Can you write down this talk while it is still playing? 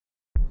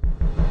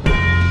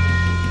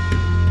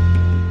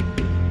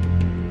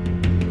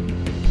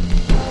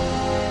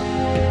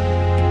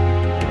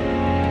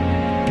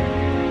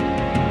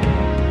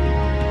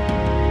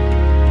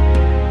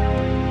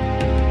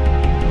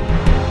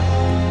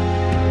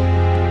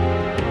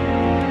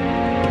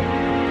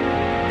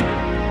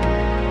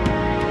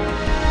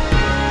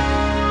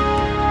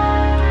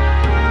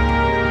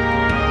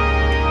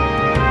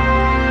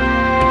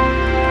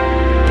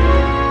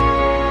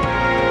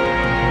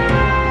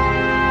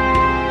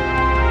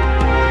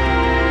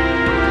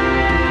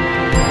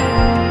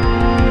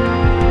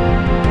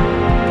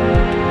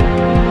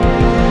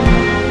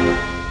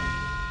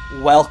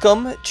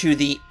welcome to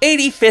the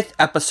 85th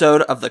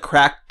episode of the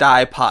Cracked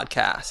Die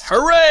Podcast.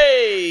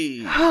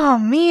 Hooray! Oh,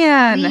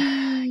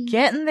 man.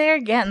 Getting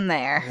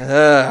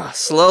there.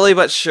 Slowly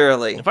but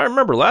surely. If I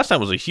remember, last time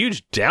was a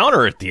huge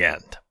downer at the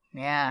end.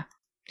 Yeah.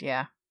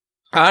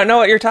 I don't know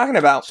what you're talking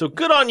about. So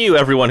good on you,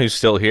 everyone who's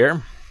still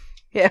here.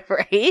 Yeah,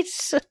 right?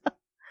 To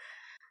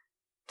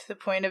the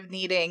point of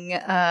needing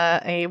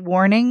a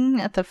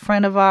warning at the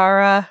front of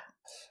our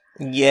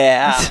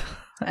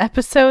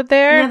episode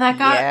there.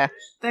 Yeah,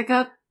 that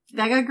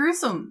got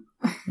gruesome.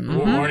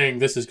 Mhm. Warning,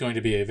 this is going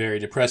to be a very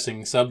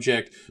depressing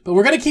subject, but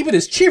we're going to keep it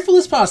as cheerful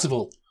as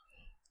possible.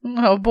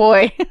 Oh,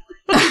 boy.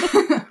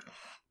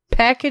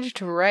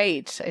 Packaged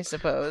right, I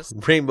suppose.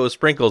 Rainbow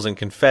sprinkles and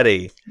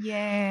confetti.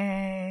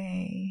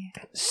 Yay.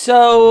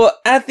 So,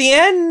 at the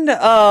end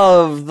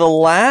of the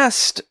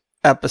last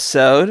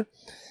episode,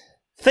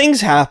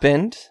 things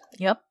happened.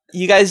 Yep.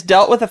 You guys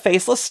dealt with a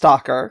faceless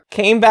stalker,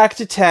 came back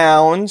to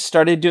town,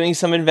 started doing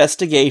some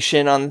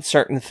investigation on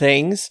certain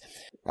things.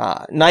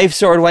 Knife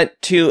Sword went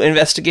to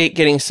investigate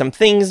getting some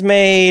things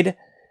made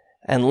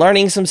and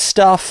learning some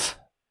stuff.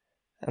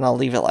 And I'll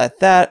leave it at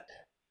that.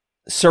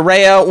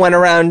 Soraya went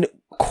around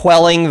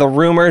quelling the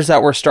rumors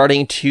that were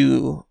starting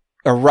to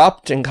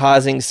erupt and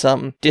causing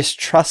some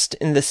distrust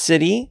in the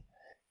city.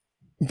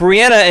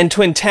 Brianna and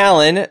Twin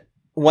Talon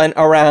went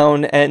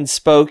around and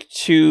spoke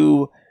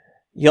to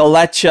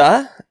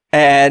Yolecha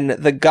and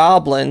the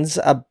goblins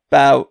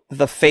about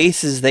the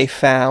faces they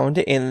found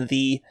in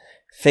the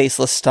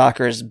faceless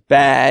stalker's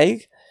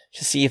bag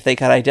to see if they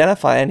could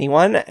identify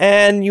anyone,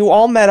 and you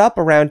all met up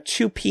around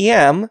 2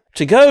 p.m.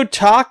 to go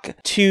talk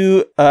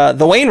to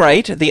the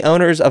Wainwright, the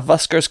owners of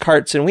Vusker's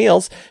Carts and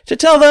Wheels, to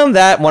tell them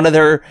that one of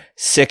their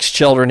 6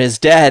 children is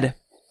dead.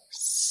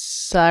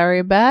 Sorry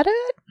about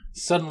it?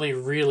 Suddenly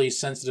really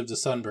sensitive to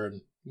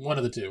sunburn. One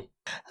of the two.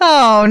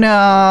 Oh,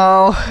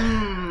 no.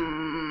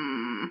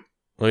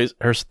 Well,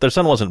 their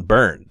son wasn't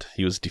burned.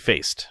 He was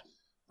defaced.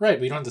 Right,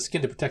 but you don't have the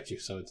skin to protect you,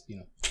 so it's,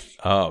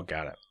 Oh,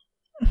 got it.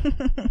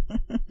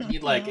 you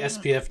need like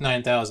SPF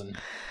 9000.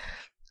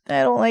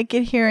 I don't like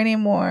it here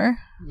anymore.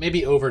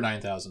 Maybe over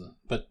 9000,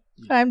 but...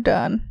 I'm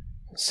done.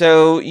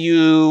 So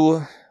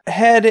you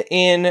head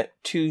in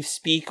to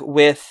speak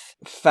with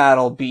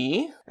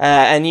Fattleby,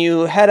 and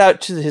you head out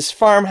to his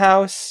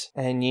farmhouse,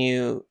 and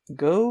you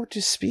go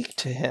to speak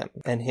to him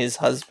and his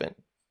husband.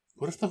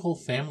 What if the whole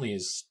family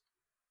is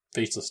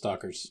faceless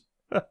stalkers?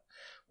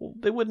 Well,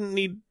 they wouldn't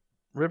need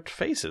ripped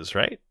faces,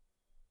 right?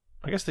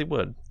 I guess they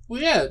would.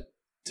 Well, yeah,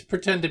 to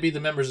pretend to be the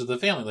members of the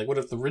family. Like, what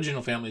if the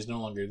original family is no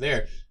longer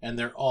there, and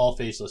they're all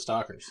faceless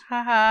stalkers?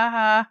 Ha ha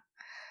ha.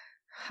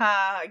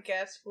 Ha, I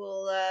guess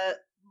we'll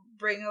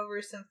bring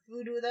over some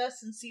food with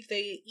us and see if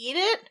they eat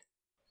it.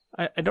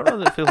 I don't know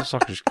that faceless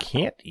stalkers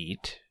can't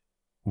eat.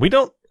 We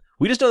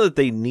just know that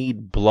they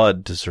need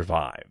blood to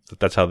survive.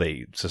 That's how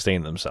they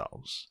sustain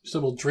themselves. So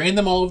we'll drain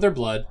them all of their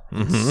blood,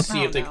 and Mhm.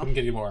 see if they can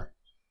get any more.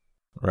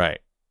 Right.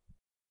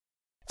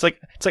 It's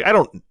like I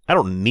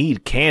don't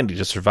need candy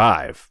to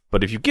survive,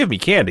 but if you give me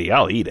candy,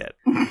 I'll eat it.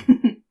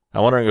 I'm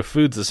wondering if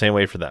food's the same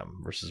way for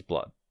them versus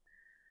blood.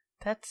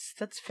 That's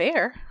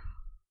fair.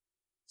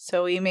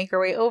 So we make our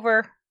way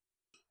over.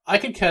 I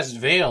could cast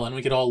Veil, and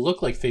we could all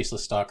look like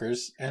faceless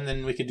stalkers, and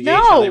then we could gauge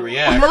No. how they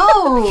react.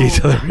 No!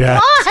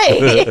 Why?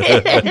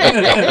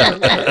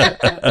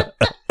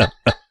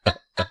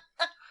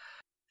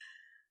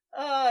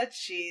 Oh,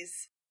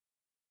 jeez.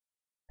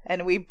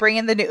 And we bring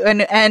in the new,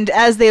 and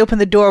as they open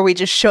the door, we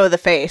just show the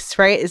face,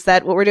 right? Is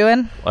that what we're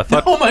doing? I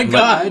thought Oh my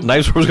God.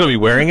 Knives was going to be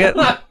wearing it.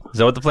 Is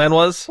that what the plan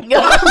was? We're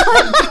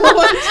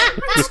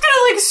just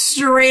gonna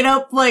straight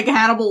up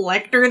Hannibal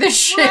Lecter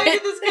this Why did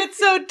shit. this get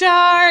so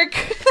dark?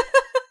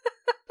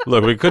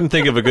 Look, we couldn't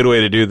think of a good way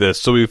to do this,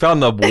 so we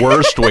found the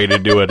worst way to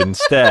do it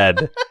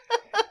instead.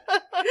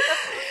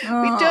 We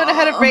don't know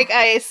how to break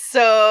ice,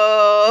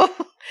 so...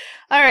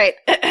 All right.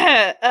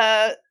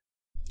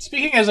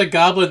 Speaking as a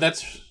goblin,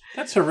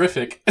 that's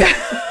horrific.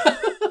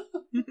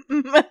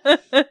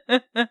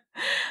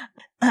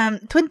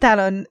 Twin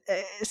Talon,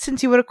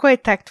 since you were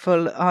quite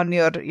tactful on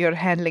your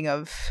handling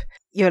of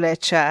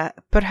Yolecha,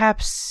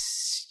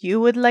 perhaps you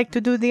would like to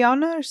do the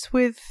honors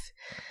with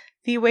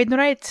the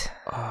Wainwright's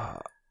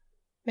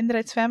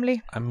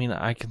family? I mean,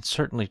 I can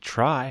certainly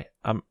try.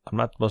 I'm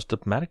not the most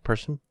diplomatic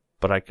person,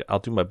 but I'll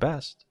do my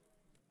best.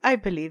 I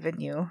believe in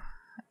you.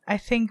 I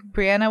think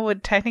Brianna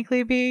would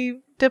technically be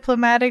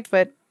diplomatic,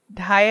 but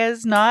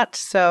Haya's not,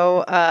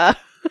 so,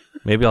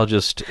 Maybe I'll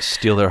just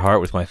steal their heart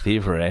with my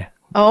thievery.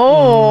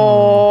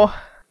 Oh,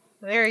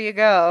 there you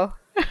go.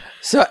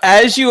 So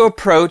as you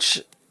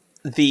approach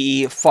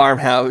the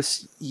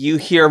farmhouse, you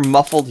hear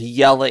muffled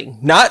yelling.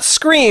 Not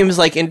screams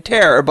like in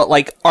terror, but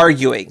like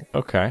arguing.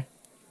 Okay.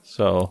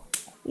 So,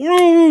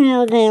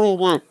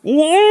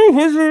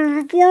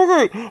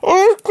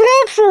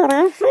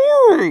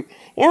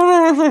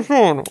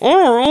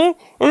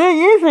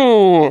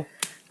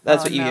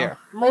 That's what you no. hear.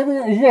 Maybe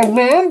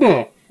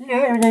Yolanda.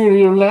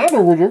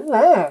 Yolanda would get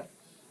that.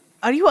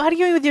 Are you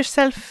arguing with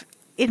yourself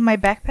in my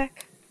backpack?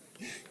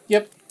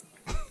 Yep.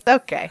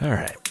 Okay. all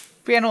right.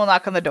 Brianna will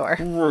knock on the door.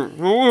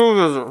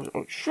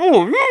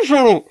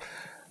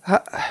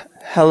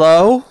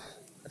 Hello?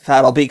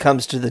 Thattleby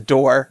comes to the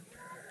door.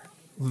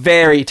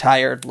 Very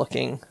tired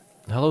looking.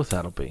 Hello,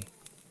 Thattleby.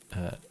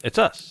 It's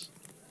us.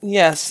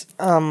 Yes,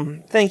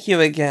 thank you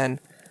again.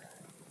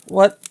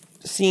 What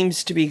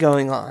seems to be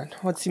going on?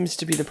 What seems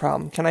to be the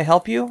problem? Can I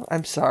help you?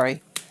 I'm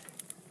sorry.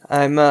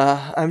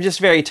 I'm just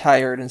very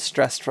tired and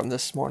stressed from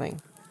this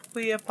morning.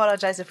 We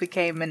apologize if we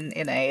came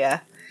in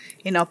a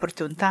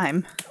inopportune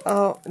time.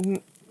 Oh,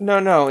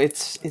 no,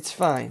 it's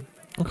fine.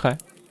 Okay.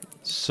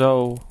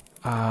 So,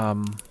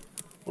 I'd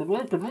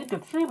like to make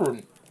it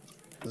seven.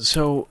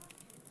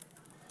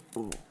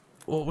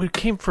 Well, we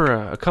came for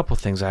a couple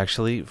things,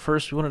 actually.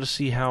 First, we wanted to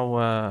see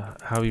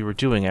how you were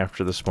doing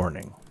after this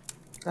morning.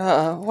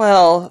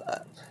 Well,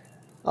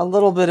 a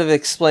little bit of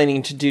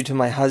explaining to do to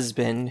my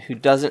husband, who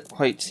doesn't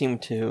quite seem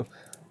to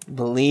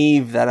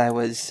believe that I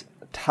was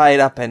tied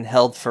up and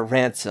held for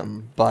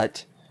ransom,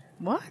 but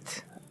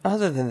What?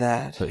 other than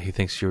that... So he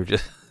thinks you were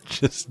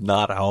just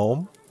not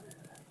home?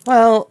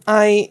 Well,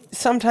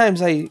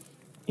 sometimes he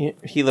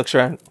looks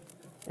around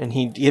and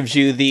he gives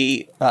you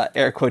the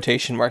air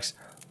quotation marks,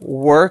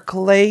 work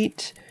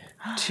late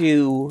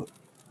to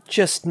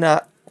just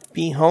not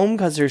be home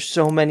because there's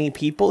so many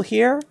people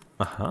here.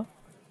 Uh-huh.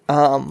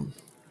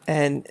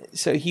 And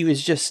so he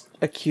was just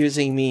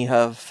accusing me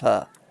of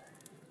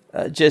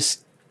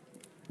just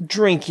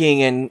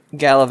drinking and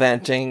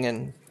gallivanting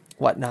and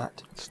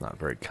whatnot. It's not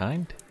very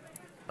kind.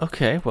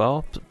 Okay,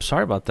 well,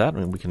 sorry about that. I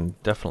mean, we can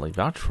definitely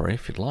vouch for you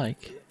if you'd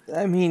like.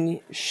 I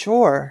mean,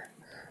 sure.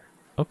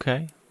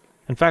 Okay.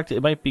 In fact,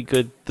 it might be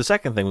good. The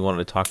second thing we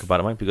wanted to talk about,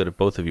 it might be good if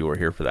both of you were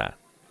here for that.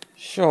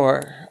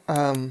 Sure.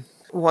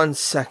 1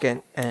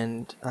 second,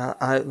 and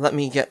let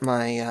me get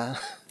my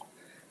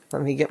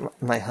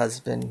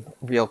husband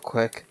real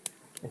quick.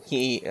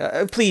 He,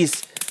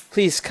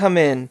 please come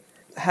in.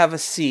 Have a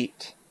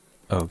seat.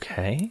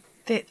 Okay.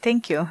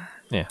 Thank you.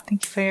 Yeah.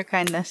 Thank you for your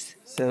kindness.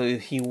 So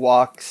he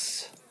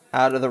walks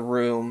out of the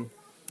room,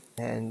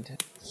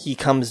 and he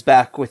comes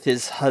back with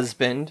his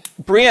husband.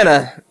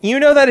 Brianna, you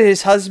know that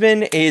his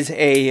husband is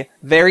a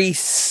very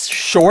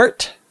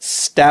short,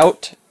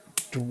 stout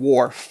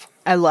dwarf.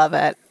 I love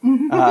it.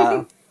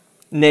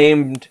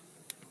 Named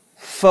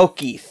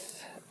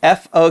Fokeeth.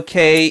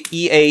 Fokeath.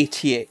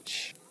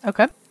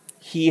 Okay.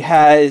 He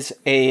has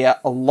a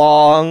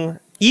long,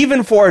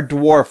 even for a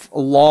dwarf,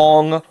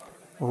 long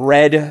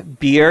red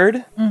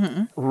beard,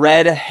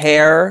 red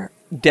hair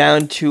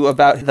down to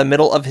about the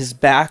middle of his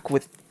back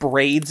with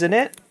braids in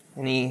it,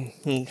 and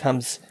he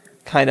comes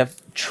kind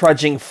of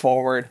trudging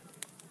forward.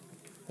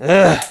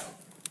 Ugh.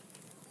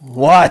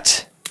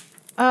 What?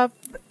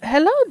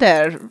 Hello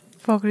there,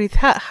 Fogreath.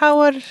 How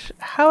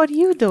are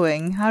you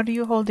doing? How are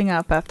you holding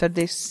up after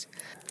this?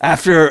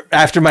 After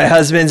my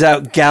husband's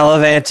out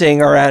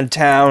gallivanting around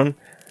town,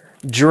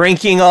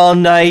 drinking all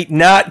night,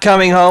 not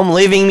coming home,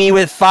 leaving me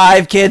with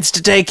 5 kids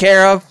to take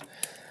care of.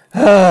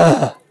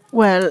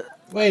 Well,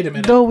 Wait a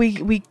minute. though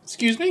we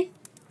Excuse me?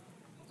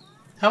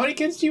 How many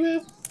kids do you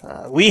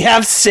have? We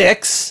have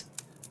 6,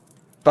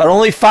 but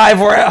only 5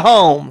 were at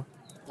home.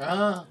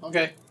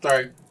 Okay.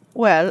 Sorry.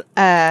 well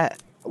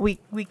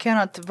we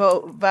cannot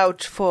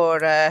vouch for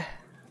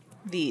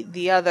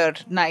the other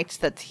nights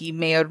that he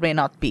may or may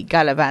not be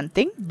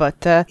gallivanting,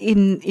 but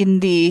in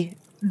the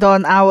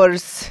dawn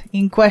hours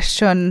in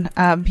question,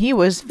 he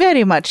was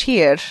very much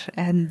here,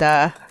 and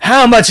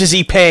How much is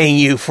he paying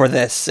you for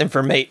this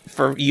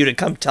for you to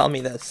come tell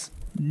me this?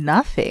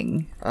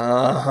 nothing.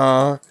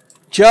 Uh-huh.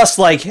 Just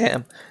like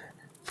him.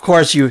 Of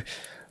course you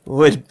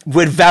would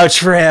vouch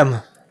for him.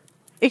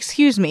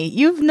 Excuse me,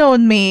 you've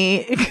known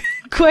me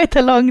quite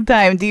a long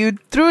time. Do you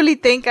truly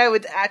think I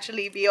would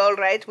actually be all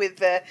right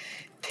with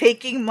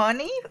taking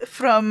money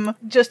from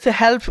just to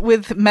help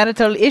with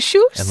marital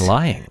issues? And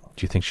lying.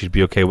 Do you think she'd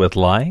be okay with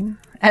lying?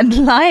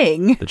 And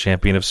lying. The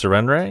champion of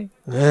Serenre?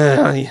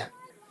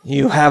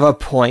 You have a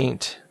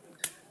point.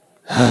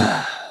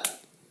 And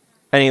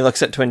he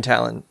looks at Twin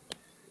Talon.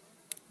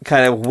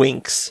 Kind of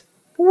winks.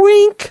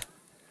 Wink!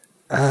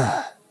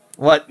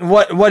 What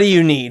do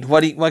you need?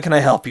 What can I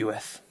help you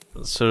with?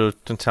 So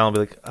Talon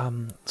will be like,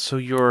 so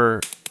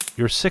your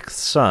 6th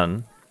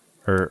son,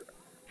 or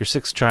your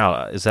 6th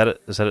child, is that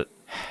it?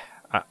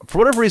 For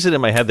whatever reason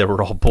in my head they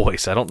were all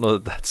boys. I don't know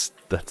that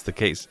that's the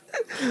case.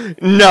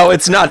 No,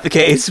 it's not the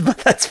case, but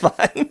that's fine.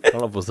 I don't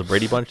know if it was the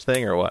Brady Bunch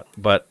thing or what,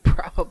 but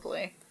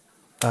Probably.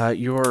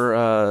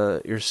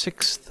 your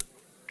 6th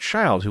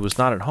child who was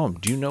not at home,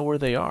 do you know where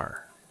they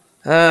are?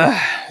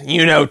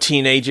 You know,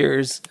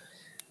 teenagers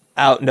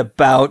out and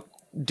about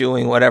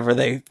doing whatever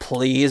they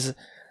please.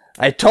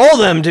 I told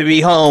them to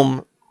be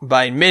home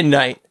by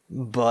midnight,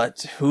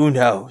 but who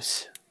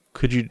knows?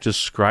 Could you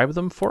describe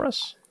them for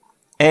us?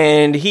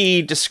 And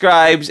he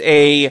describes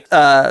a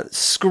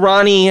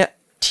scrawny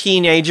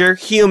teenager,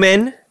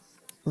 human,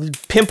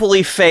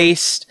 pimply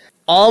faced,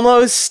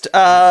 almost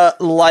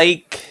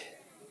like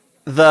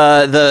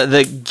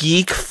the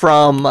geek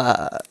from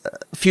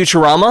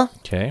Futurama.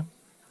 Okay.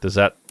 Does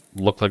that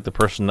look like the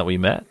person that we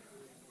met?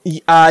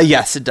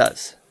 Yes, it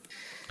does.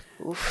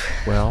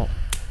 Well,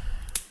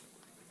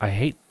 I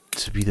hate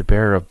to be the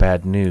bearer of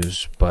bad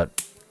news,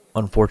 but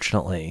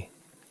unfortunately,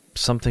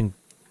 something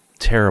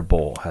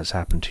terrible has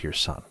happened to your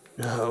son.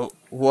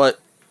 What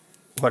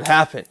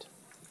happened?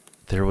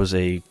 There was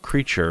a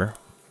creature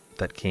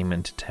that came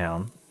into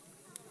town,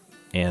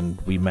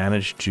 and we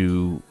managed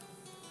to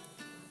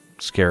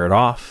scare it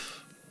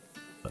off,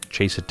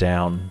 chase it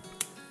down,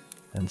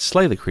 and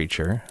slay the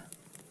creature,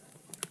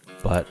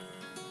 but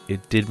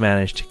it did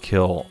manage to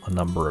kill a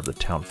number of the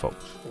town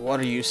folks. What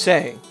are you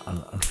saying?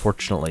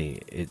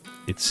 Unfortunately,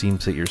 it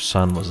seems that your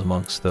son was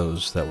amongst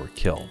those that were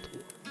killed.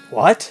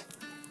 What?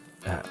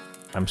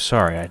 I'm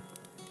sorry,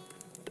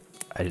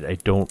 I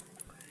don't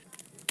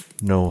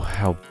know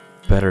how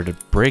better to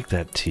break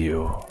that to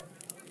you.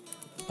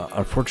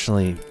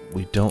 Unfortunately,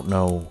 we don't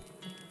know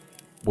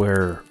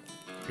where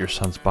your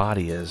son's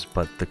body is,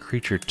 but the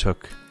creature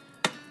took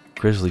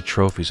grisly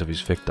trophies of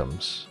his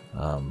victims,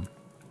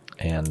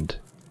 and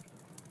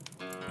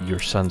your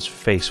son's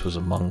face was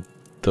among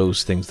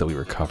those things that we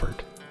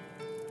recovered.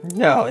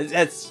 No,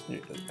 that's...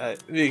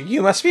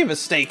 you must be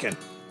mistaken.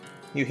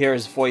 You hear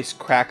his voice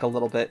crack a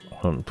little bit.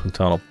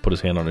 Twinton will put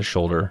his hand on his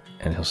shoulder,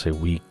 and he'll say,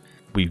 We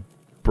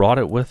brought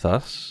it with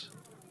us,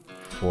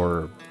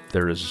 for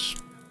there is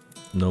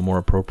no more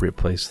appropriate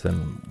place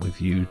than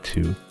with you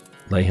to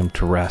lay him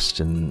to rest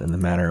in the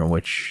manner in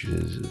which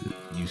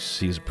you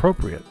see is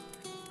appropriate,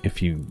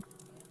 if you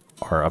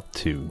are up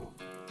to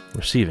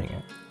receiving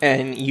it.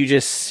 And you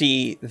just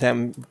see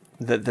them,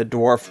 the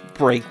dwarf,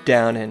 break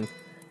down and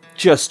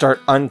just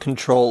start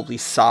uncontrollably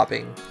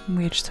sobbing.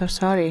 We're so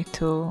sorry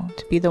to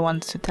be the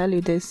ones to tell you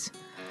this.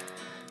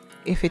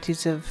 If it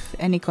is of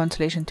any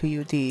consolation to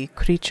you, the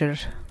creature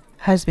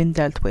has been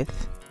dealt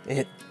with.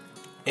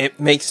 It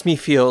makes me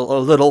feel a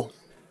little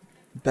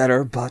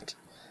better, but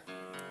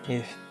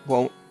it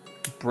won't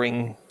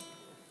bring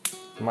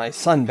my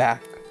son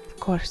back. Of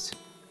course.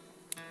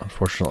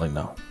 Unfortunately,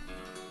 no.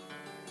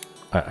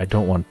 I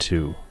don't want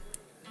to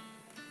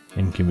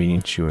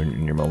inconvenience you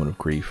in your moment of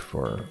grief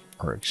or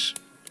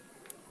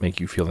make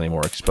you feel any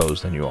more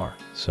exposed than you are.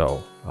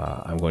 So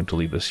I'm going to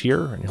leave this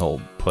here, and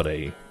he'll put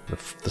the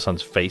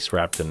son's face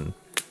wrapped in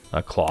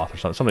a cloth or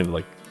something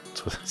like,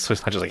 so it's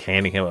not just like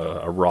handing him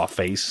a raw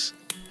face.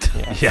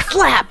 Yeah.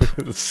 Slap!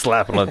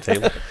 Slap it on the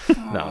table.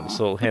 No,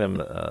 so hand him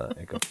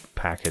like a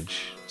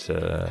package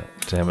to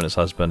him and his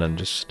husband, and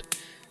just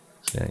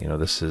say,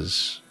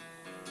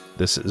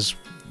 this is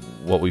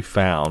what we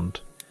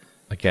found.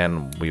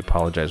 Again, we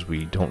apologize.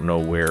 We don't know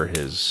where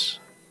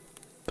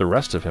the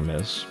rest of him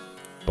is,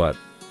 but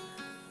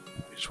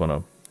we just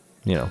want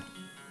to,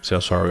 say how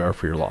sorry we are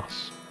for your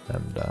loss,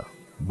 and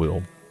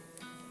we'll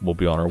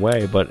be on our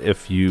way. But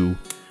if you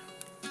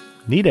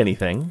need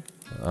anything,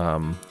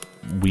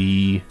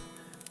 we,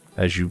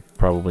 as you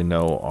probably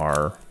know,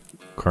 are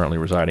currently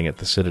residing at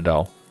the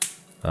Citadel,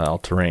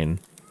 Alterain,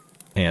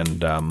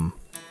 and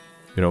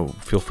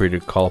feel free to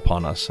call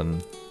upon us,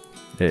 and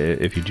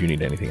if you do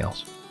need anything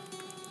else.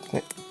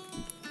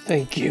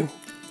 Thank you.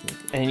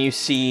 And you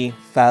see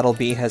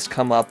Fattleby has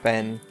come up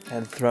and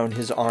thrown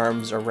his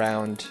arms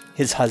around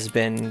his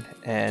husband,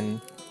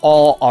 and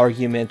all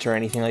argument or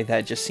anything like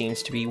that just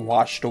seems to be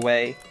washed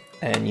away.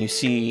 And you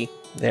see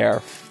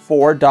their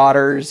 4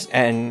 daughters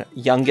and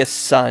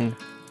youngest son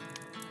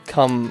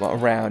come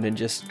around and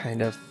just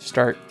kind of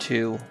start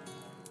to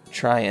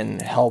try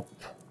and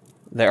help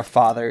their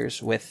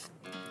fathers with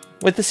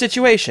the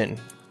situation.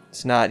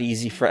 It's not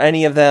easy for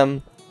any of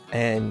them,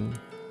 and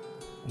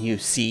you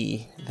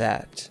see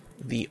that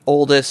the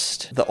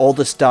oldest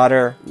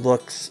daughter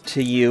looks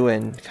to you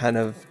and kind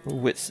of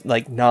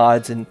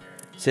nods and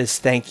says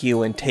thank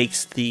you, and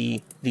takes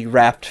the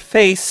wrapped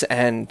face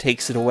and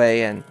takes it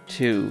away and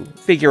to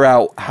figure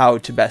out how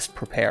to best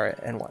prepare it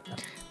and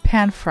whatnot.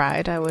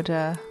 Pan-fried, I would...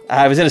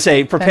 I was going to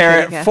say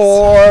prepare it it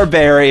for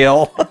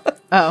burial.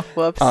 Oh,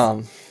 whoops.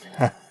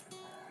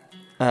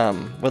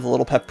 With a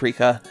little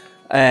paprika,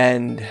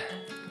 and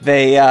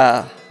they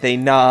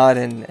nod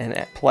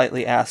and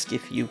politely ask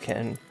if you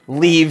can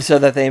leave so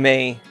that they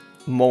may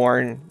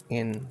mourn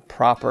in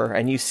proper.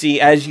 And you see,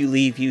 as you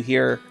leave, you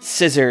hear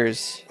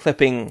scissors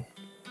clipping,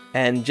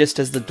 and just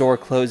as the door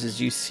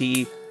closes, you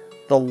see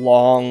the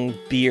long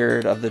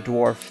beard of the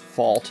dwarf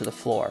fall to the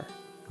floor.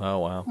 Oh,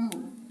 wow.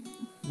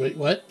 Wait,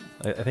 what?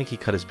 I think he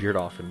cut his beard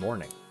off in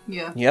mourning.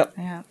 Yeah. Yep.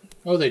 Yeah.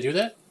 Oh, they do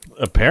that?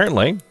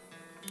 Apparently.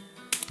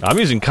 I'm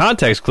using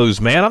context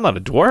clues, man. I'm not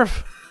a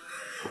dwarf.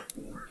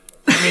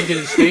 I mean, did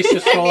his face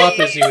just fall off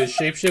as he was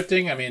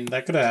shapeshifting? I mean,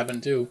 that could have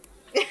happened too.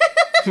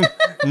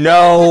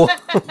 No.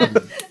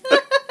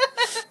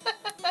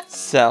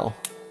 So,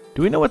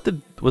 Do we know what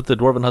the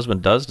dwarven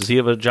husband does? Does he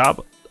have a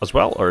job as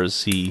well, or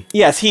is he...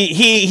 yes,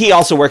 he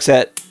also works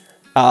at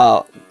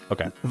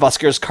Okay.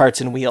 Vusker's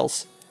Carts and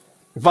Wheels.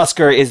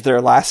 Vusker is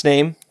their last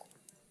name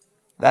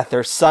that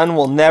their son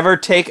will never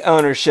take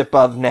ownership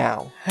of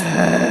now.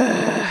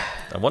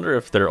 I wonder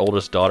if their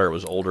oldest daughter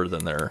was older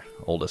than their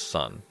oldest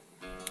son.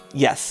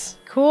 Yes.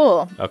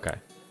 Cool. Okay.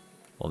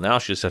 Well, now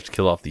she just has to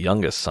kill off the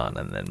youngest son,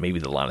 and then maybe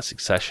the line of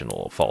succession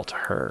will fall to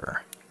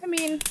her. I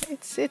mean,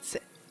 it's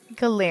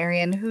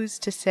Galarian, who's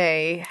to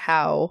say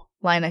how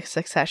line of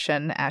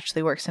succession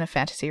actually works in a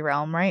fantasy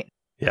realm, right?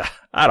 Yeah,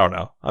 I don't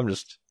know. I'm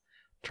just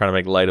trying to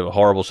make light of a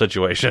horrible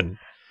situation.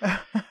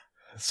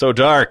 It's so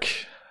dark.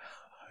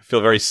 I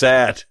feel very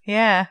sad.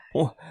 Yeah.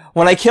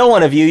 When I kill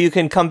one of you, you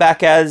can come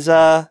back as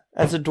a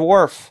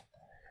dwarf.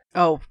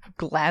 Oh,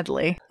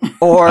 gladly. I thought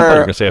you were Or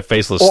going to say a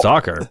faceless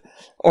stalker.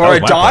 or That was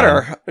a my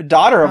daughter. A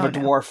daughter of Oh, a no.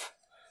 dwarf.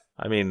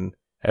 I mean,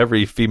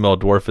 every female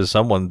dwarf is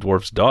someone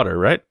dwarf's daughter,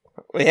 right?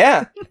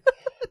 Yeah.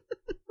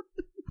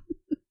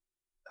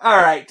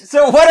 Alright,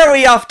 so what are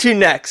we off to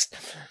next?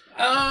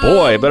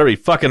 Boy, it better be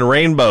fucking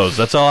rainbows.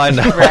 That's all I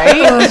know.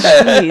 Right?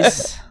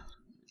 Jeez.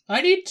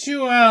 I need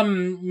to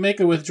make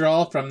a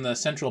withdrawal from the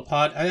central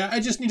pod. I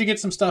just need to get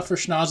some stuff for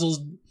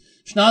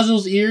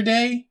Schnozzle's Ear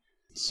Day.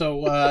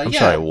 So I'm yeah,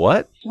 sorry,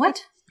 what?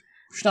 What?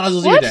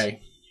 Schnozzle's What? Ear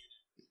Day.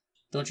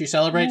 Don't you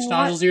celebrate What?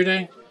 Schnozzle's Ear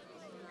Day?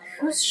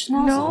 Who's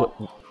Schnozzle?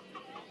 No.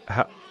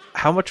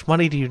 How much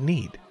money do you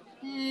need?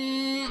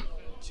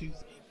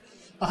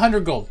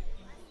 100 gold.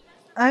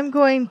 I'm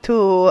going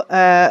to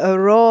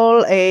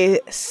roll a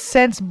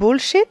sense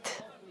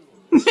bullshit.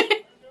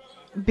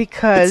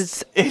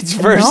 Because It's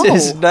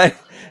versus No.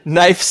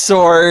 knife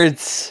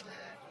swords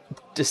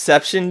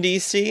deception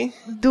DC.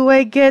 do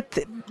I get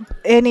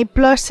any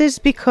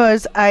pluses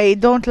because I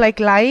don't like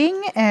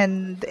lying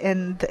and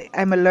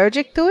I'm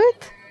allergic to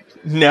it?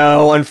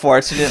 No,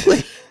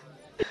 unfortunately.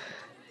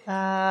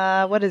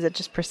 What is it?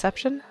 Just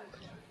perception?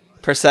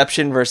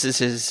 Perception versus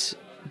his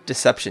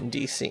deception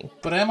DC.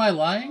 But am I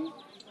lying?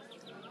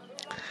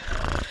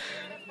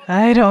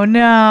 I don't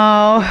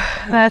know.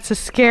 That's a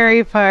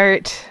scary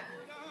part.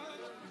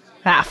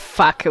 Ah,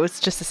 fuck. It was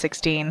just a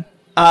 16.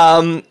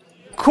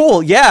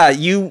 Cool. Yeah,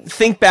 you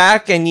think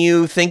back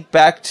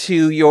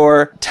to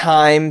your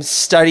time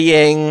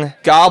studying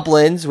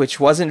goblins, which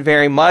wasn't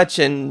very much,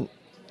 and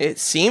it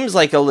seems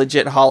like a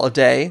legit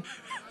holiday.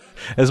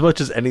 As much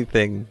as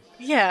anything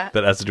Yeah.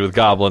 that has to do with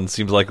goblins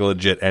seems like a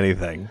legit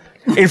anything.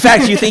 In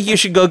fact, you think you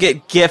should go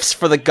get gifts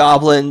for the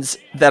goblins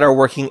that are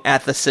working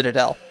at the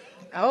Citadel.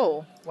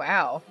 Oh,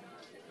 wow.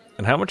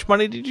 And how much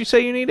money did you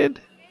say you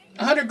needed?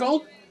 100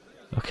 gold?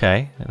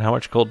 Okay, and how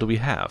much gold do we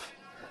have?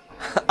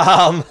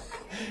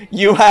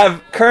 You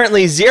have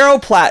currently 0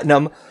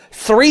 platinum,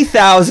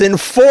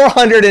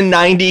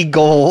 3,490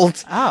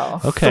 gold,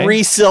 Oh. Okay,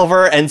 3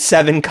 silver, and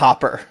 7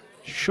 copper.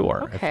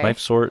 sure. Okay.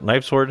 If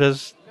Knife Sword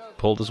has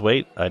pulled his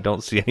weight, I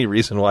don't see any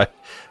reason why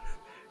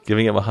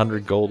giving him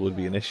 100 gold would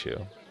be an issue.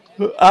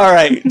 All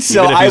right,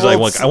 so Even if I he's will.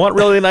 like, I want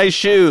really nice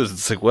shoes.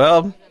 It's like,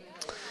 well,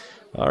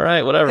 all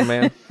right, whatever,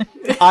 man.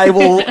 I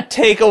will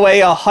take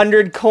away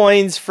 100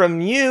 coins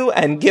from you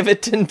and give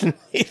it to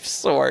Knife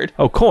Sword.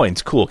 Oh,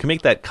 coins, cool. Can we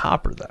make that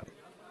copper then?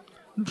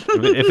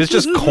 If it's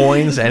just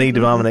coins, any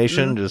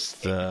denomination,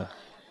 just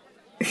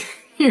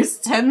Here's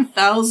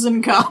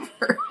 10,000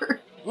 copper.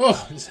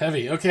 Oh, it's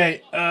heavy.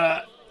 Okay,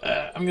 I'm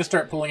gonna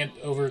start pulling it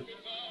over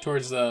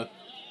towards the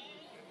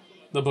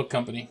book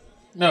company.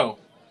 No.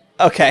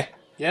 Okay,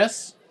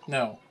 Yes?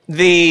 No.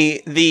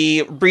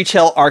 the Breach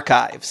Hill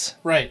Archives.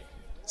 Right.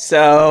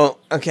 So,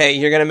 okay,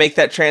 you're gonna make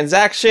that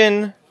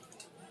transaction.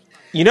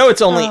 You know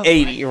it's only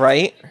 80,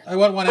 right? I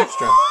want one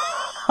extra.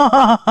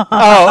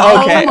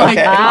 Oh, okay, Oh my okay,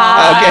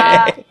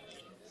 God. okay.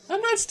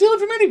 I'm not stealing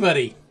from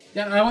anybody.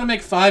 Yeah, I want to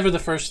make 5 of the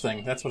first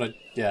thing. That's what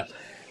yeah.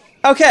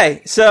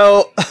 Okay,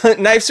 so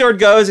Knife Sword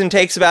goes and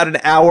takes about an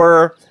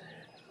hour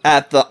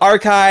at the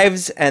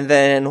archives, and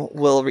then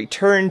we'll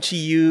return to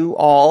you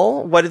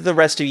all. What are the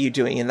rest of you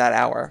doing in that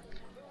hour?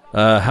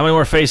 how many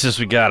more faces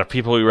we got of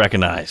people we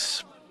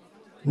recognize?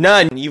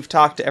 None. You've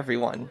talked to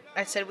everyone.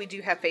 I said we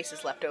do have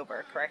faces left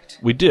over, correct?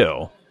 We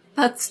do.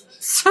 That's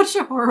such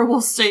a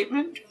horrible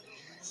statement.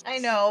 I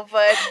know,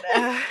 but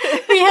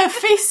We have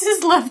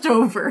faces left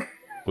over.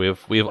 We have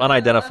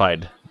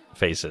unidentified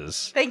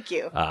faces. thank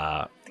you.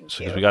 So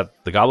 'cause we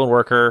got the Goblin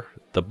Worker,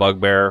 the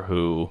Bugbear,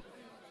 who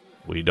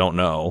we don't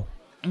know,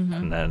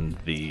 and then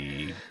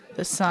the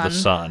The sun.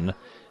 Sun.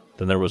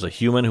 Then there was a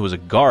human who was a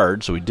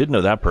guard, so we did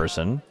know that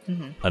person.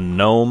 A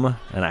gnome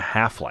and a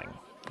halfling,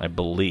 I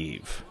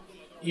believe.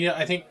 You know,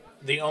 I think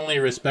the only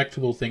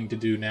respectable thing to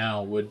do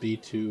now would be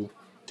to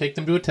take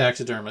them to a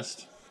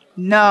taxidermist,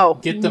 No.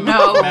 get them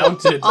No.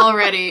 mounted,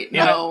 Already, in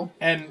a- no.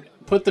 and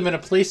put them in a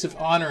place of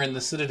honor in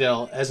the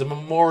Citadel as a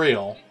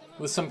memorial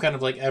with some kind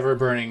of like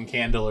ever-burning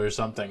candle or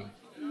something.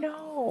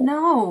 No.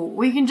 No,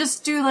 we can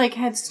just do like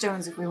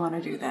headstones if we want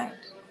to do that.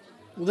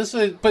 Well, this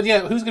way, but yeah,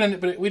 who's gonna?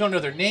 But we don't know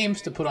their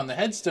names to put on the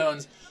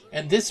headstones,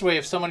 and this way,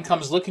 if someone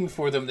comes looking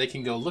for them, they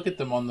can go look at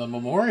them on the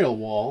memorial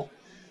wall,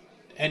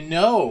 and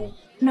know.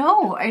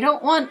 No, I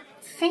don't want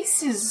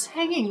faces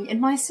hanging in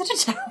my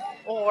citadel.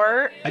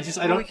 Or I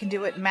don't. we can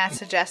do what Matt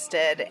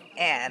suggested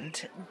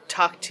and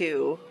talk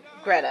to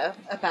Greta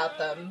about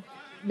them.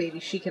 Maybe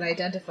she can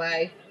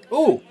identify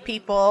Ooh,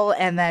 people,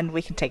 and then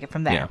we can take it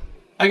from there. Yeah.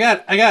 I got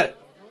it.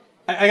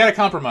 I got a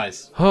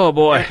compromise. Oh I got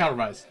boy. a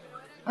compromise.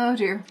 Oh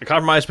dear. A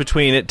compromise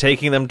between it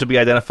taking them to be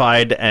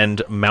identified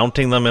and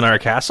mounting them in our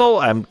castle?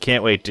 I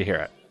can't wait to hear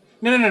it.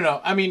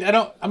 No. I mean,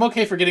 I'm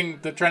okay for trying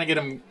to get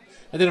them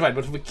identified.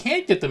 But if we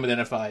can't get them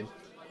identified,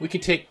 we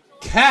could take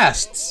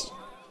casts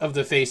of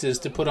the faces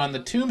to put on the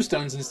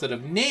tombstones instead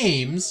of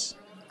names.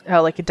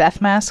 Oh, like a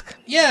death mask?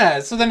 Yeah,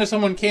 so then if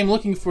someone came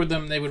looking for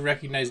them, they would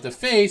recognize the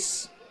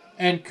face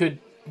and could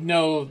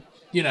know,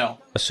 you know.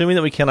 Assuming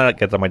that we cannot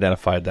get them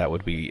identified, that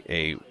would be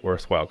a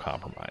worthwhile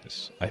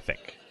compromise, I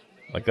think.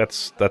 Like,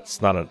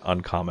 that's not an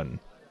uncommon...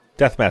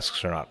 Death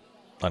masks are not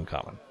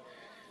uncommon.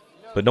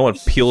 But no one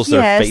peels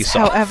their face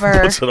off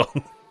and puts it on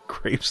the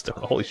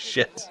gravestone. Holy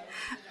shit.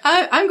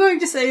 I'm going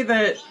to say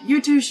that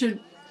you two should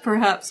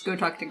perhaps go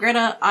talk to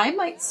Greta. I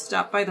might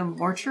stop by the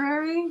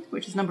mortuary,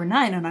 which is number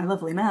 9 on our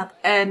lovely map,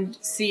 and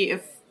see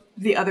if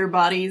the other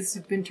bodies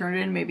have been turned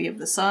in, maybe of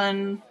the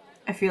son.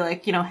 I feel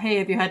like, you know, hey,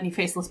 have you had any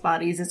faceless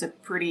bodies is a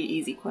pretty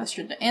easy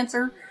question to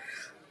answer.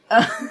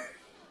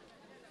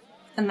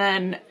 And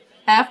then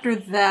after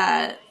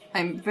that,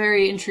 I'm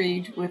very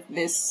intrigued with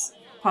this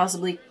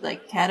possibly,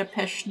 like,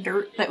 Catapesh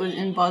dirt that was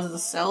in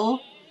Boz's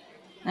cell.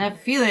 And I have a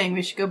feeling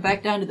we should go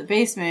back down to the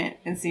basement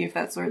and see if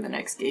that's where the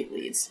next gate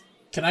leads.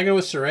 Can I go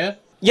with Soraya?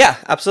 Yeah,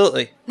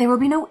 absolutely. There will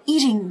be no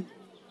eating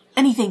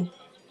anything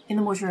in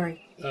the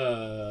mortuary.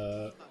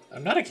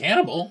 I'm not a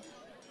cannibal.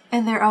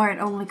 And there aren't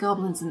only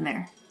goblins in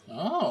there.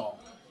 Oh.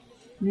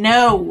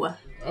 No!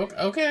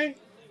 Okay.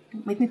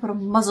 Don't make me put a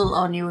muzzle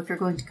on you if you're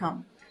going to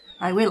come.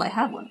 I will, I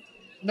have one.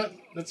 No,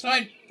 that's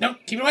fine. No,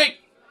 keep it away.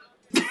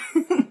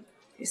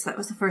 Yes, that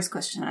was the first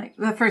question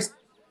the first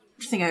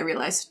thing I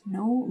realized.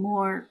 No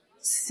more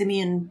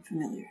simian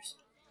familiars.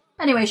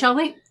 Anyway, shall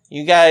we?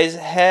 You guys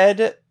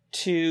head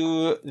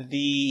to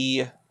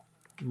the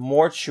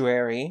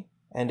mortuary,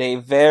 and a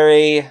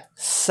very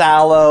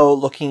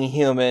sallow-looking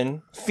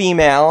human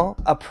female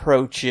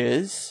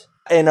approaches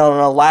in an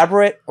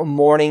elaborate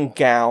mourning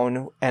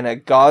gown and a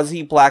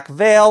gauzy black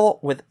veil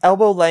with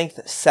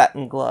elbow-length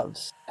satin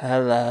gloves.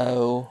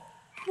 Hello.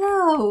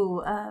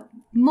 Hello,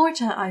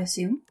 Morta, I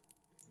assume.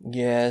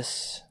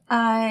 Yes.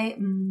 How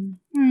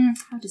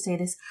to say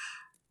this?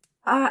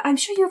 I'm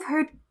sure you've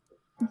heard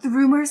the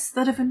rumors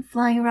that have been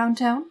flying around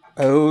town.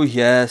 Oh,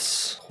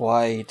 yes,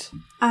 quite.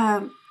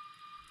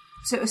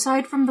 So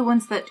aside from the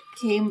ones that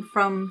came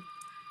from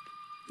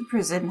the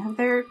prison, have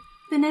there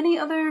been any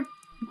other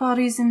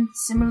bodies in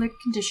similar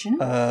condition?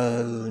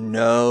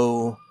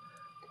 No.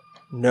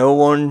 No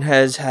one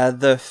has had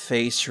their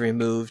face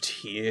removed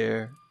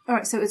here.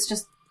 Alright, so it's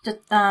just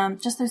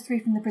those 3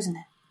 from the prison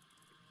then?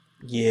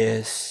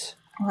 Yes.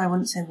 Well, I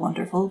wouldn't say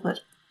wonderful, but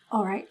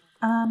alright.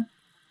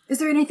 Is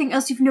there anything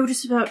else you've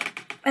noticed about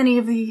any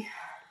of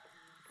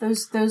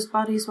those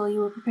bodies while you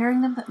were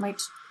preparing them that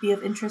might be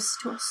of interest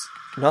to us?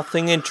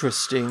 Nothing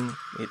interesting.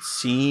 It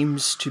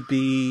seems to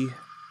be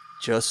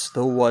just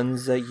the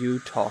ones that you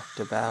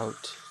talked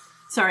about.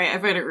 Sorry, I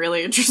find it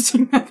really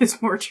interesting that this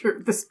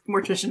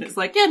mortician is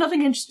like, yeah,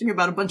 nothing interesting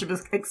about a bunch of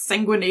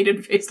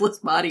exsanguinated, faceless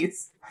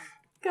bodies.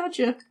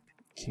 Gotcha.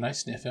 Can I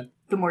sniff him?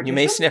 The mortician? You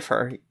may sniff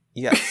her,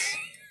 yes.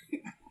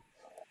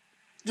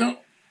 Don't.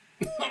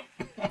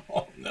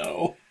 Oh,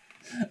 no.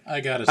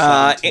 I got a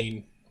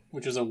 17,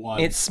 which is a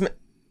 1.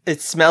 It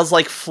smells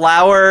like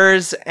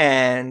flowers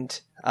and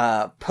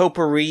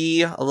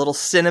potpourri, a little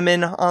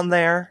cinnamon on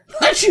there.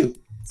 Achoo!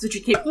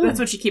 That's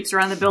what she keeps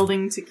around the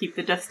building to keep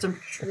the death from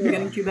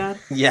getting too bad.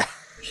 Yeah.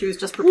 She was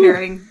just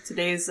preparing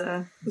today's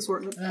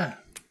assortment. That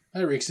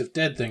reeks of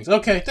dead things.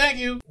 Okay, thank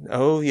you.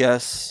 Oh,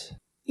 yes.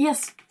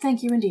 Yes,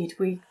 thank you indeed.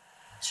 We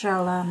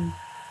shall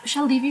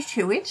leave you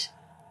to it.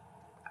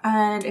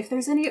 And if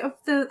there's any of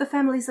the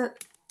families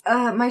that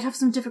might have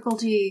some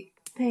difficulty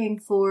paying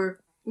for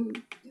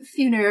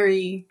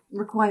funerary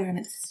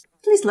requirements,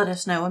 please let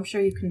us know. I'm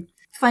sure you can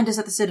find us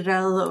at the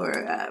Citadel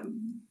or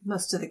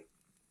most of the,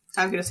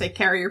 I'm going to say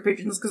carrier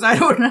pigeons because I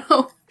don't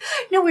know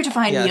where to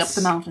find me up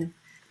the mountain.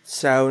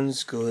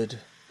 Sounds good.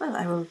 Well,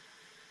 I will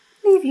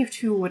leave you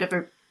to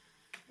whatever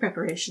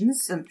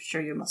preparations I'm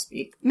sure you must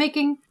be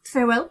making.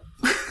 Farewell.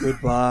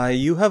 Goodbye.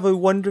 You have a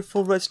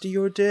wonderful rest of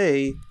your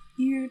day.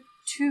 You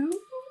too?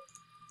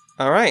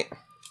 All right.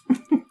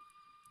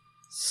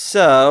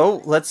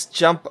 So, let's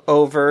jump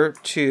over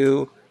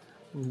to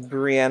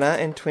Brianna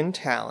and Twin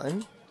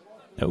Talon.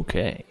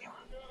 Okay.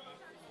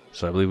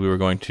 So I believe we were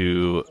going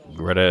to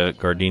Greta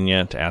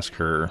Gardenia to ask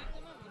her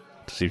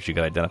to see if she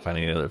could identify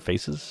any other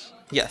faces.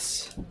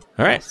 Yes.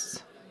 All right.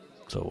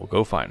 So we'll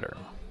go find her.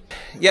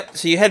 Yep,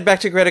 so you head back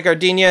to Greta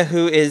Gardenia,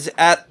 who is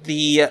at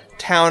the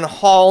town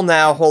hall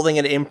now holding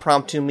an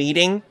impromptu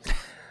meeting.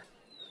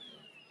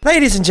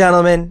 Ladies and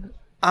gentlemen,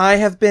 I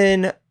have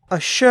been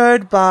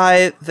assured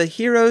by the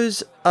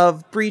heroes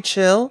of Breach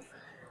Hill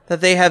that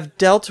they have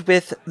dealt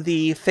with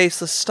the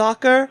Faceless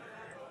Stalker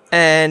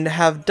and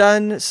have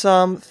done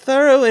some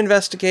thorough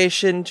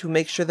investigation to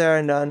make sure there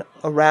are none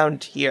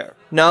around here.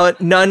 No,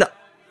 none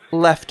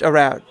left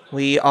around.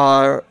 We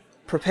are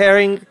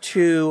preparing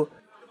to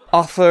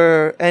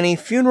offer any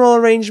funeral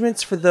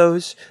arrangements for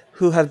those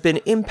who have been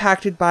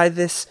impacted by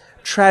this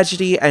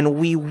tragedy, and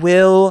we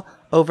will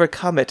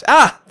overcome it.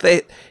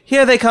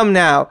 Here they come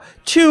now.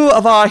 2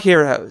 of our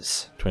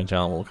heroes. Twin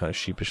Talon will kind of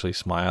sheepishly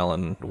smile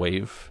and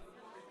wave.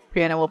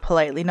 Brianna will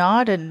politely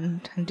nod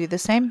and do the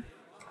same.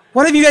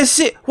 What have you guys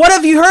seen? What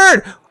have you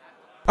heard?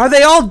 Are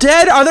they all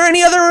dead? Are there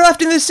any other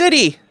left in the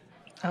city?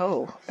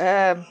 Oh,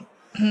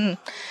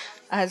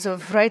 as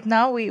of right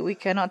now, we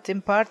cannot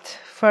impart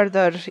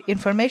further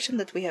information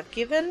that we have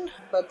given,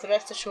 but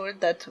rest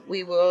assured that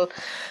we will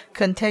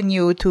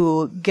continue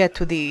to get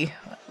to the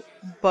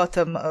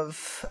bottom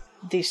of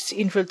this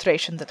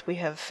infiltration that we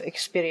have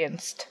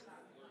experienced.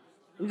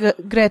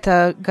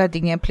 Greta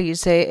Gardenia,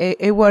 please,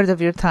 a word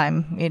of your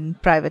time in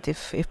private,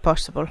 if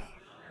possible.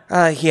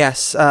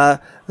 Yes. The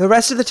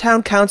rest of the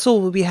town council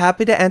will be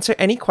happy to answer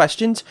any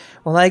questions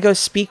while I go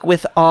speak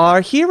with our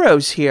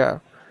heroes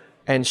here.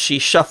 And she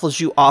shuffles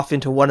you off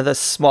into one of the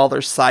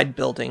smaller side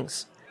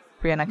buildings.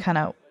 Brianna kind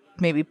of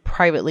maybe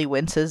privately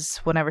winces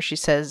whenever she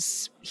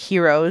says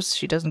heroes.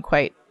 She doesn't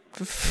quite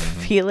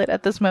feel it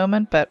at this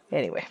moment, but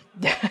anyway.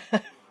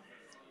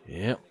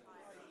 Yep.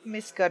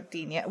 Miss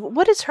Gardenia.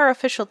 What is her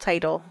official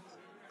title?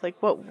 Like,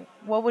 what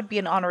would be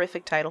an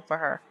honorific title for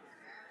her?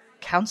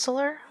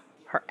 Counselor?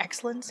 Her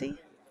Excellency?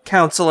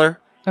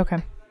 Counselor.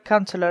 Okay.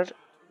 Counselor,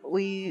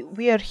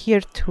 we are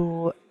here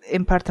to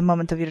impart a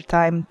moment of your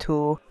time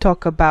to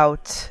talk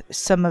about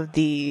some of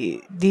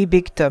the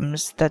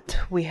victims that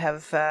we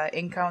have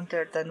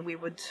encountered, and we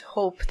would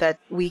hope that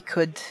we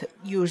could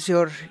use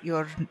your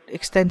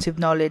extensive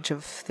knowledge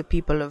of the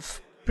people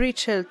of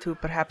Breach Hill to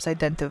perhaps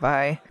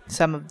identify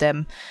some of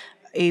them.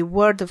 A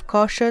word of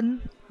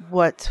caution,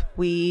 what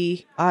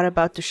we are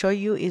about to show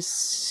you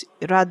is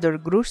rather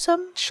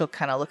gruesome. She'll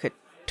kind of look at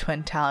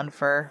Twin Talon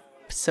for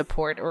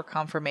support or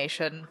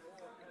confirmation.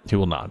 He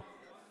will nod.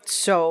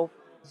 So,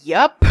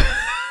 yup.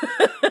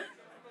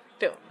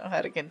 Don't know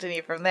how to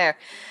continue from there.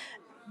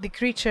 The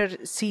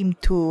creature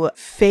seemed to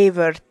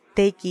favor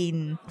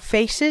taking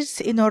faces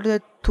in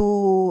order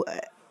to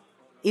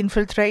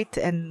infiltrate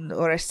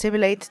or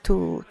assimilate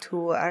to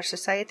our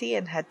society,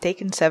 and had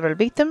taken several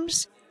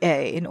victims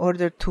in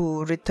order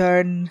to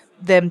return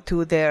them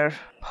to their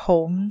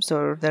homes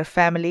or their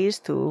families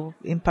to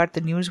impart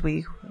the news.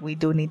 We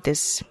do need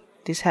this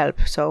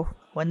help. So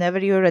whenever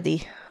you're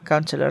ready,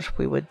 Counselor,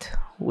 we would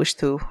wish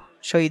to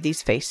show you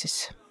these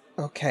faces.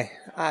 Okay,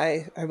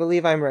 I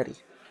believe I'm ready.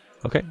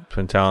 Okay,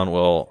 Twin Talon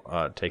will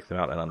take them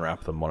out and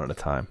unwrap them one at a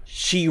time.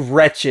 She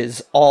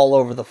retches all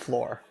over the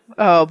floor.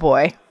 Oh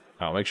boy.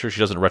 I'll make sure she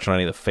doesn't retch on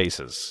any of the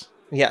faces.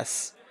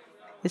 Yes.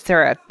 Is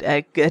there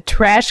a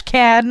trash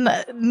can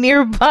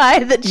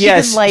nearby that she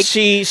yes, can, like...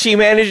 she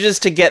manages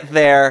to get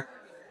there,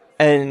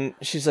 and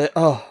she's like,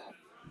 oh,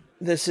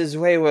 this is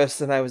way worse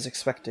than I was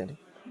expecting.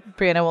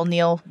 Brianna will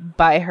kneel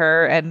by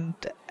her, and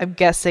I'm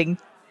guessing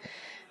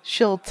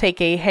she'll take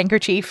a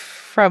handkerchief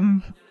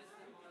from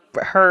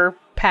her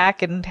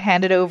pack and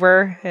hand it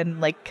over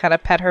and, like, kind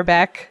of pat her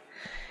back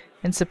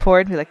in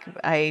support. Be like,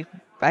 I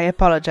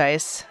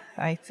apologize.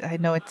 I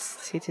know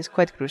it is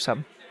quite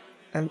gruesome.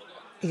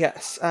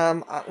 Yes.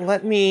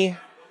 Let me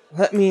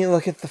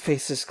look at the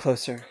faces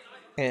closer.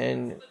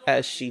 And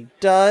as she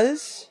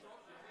does,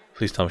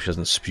 Please tell me she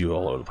doesn't spew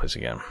all over the place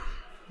again.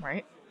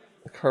 Right?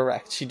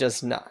 correct, she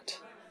does not.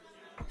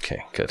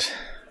 Okay, good.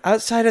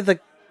 Outside of the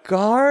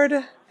guard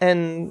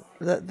and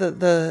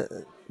the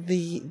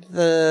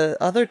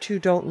other two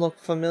don't look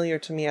familiar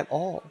to me at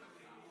all.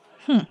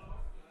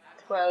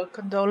 Well,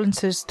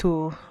 condolences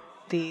to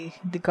the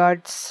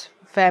guard's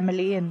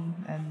family,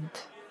 and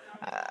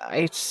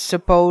I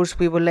suppose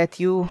we will let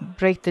you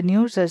break the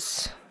news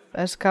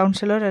as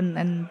counselor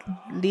and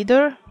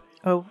leader,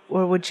 or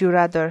would you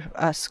rather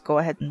us go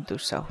ahead and do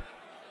so?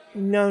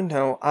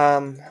 No,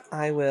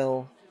 I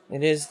will.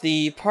 It is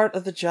the part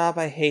of the job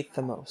I hate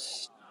the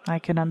most. I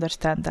can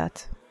understand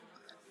that.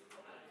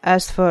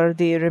 As for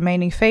the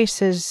remaining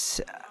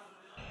faces,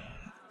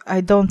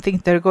 I don't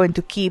think they're going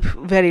to keep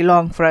very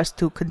long for us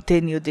to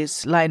continue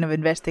this line of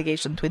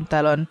investigation, Twin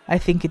Talon. I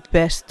think it's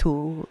best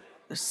to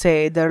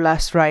say their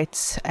last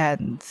rites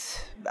and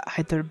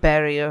either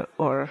bury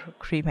or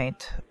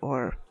cremate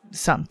or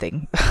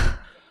something.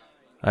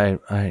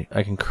 I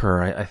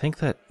concur. I think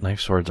that Knife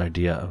Sword's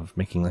idea of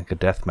making like a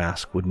death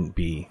mask wouldn't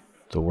be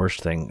the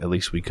worst thing. At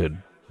least we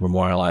could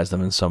memorialize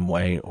them in some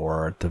way,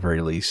 or at the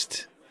very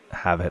least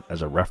have it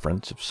as a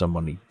reference if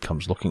somebody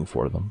comes looking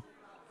for them.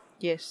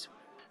 Yes.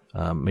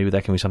 Maybe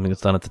that can be something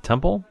that's done at the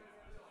temple.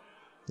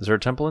 Is there a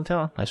temple in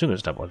town? I assume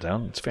there's a temple in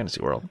town. It's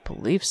Fantasy World. I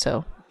believe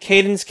so.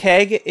 Caden's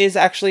Keg is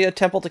actually a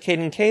temple to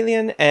Caden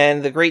Kalian,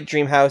 and the Great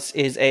Dream House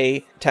is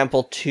a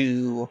temple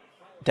to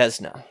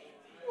Desna.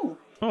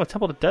 Oh, a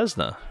temple to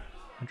Desna.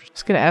 I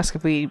was going to ask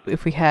if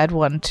we had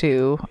one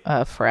too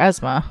for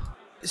Asma.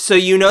 So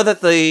you know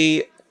that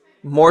the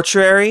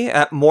mortuary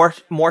at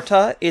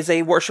Morta is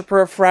a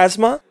worshipper of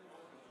Phrasma?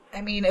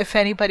 I mean, if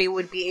anybody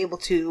would be able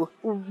to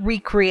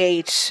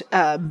recreate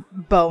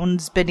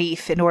bones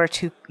beneath in order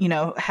to,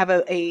 have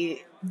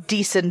a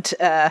decent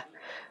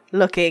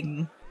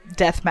looking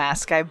death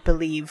mask, I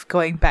believe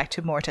going back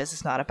to Mortis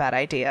is not a bad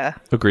idea.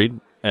 Agreed.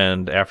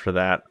 And after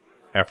that,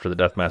 after the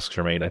death masks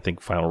are made, I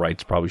think final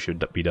rites probably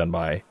should be done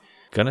by...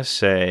 Gonna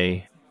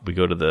say we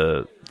go to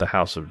the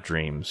House of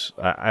Dreams.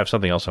 I have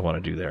something else I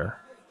want to do there.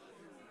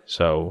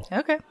 So...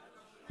 Okay.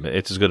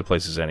 It's as good a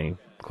place as any,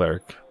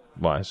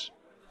 cleric-wise.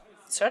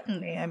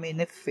 Certainly. I mean,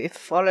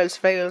 if all else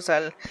fails,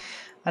 I'll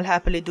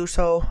happily do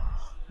so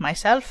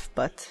myself,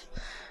 but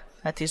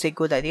that is a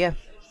good idea.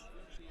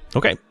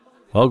 Okay.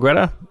 Well,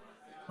 Greta,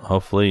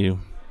 hopefully you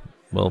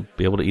will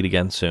be able to eat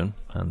again soon,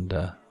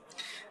 and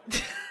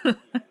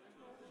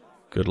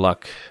good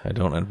luck. I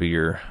don't envy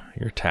your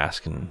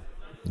task in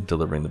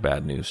delivering the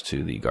bad news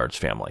to the guard's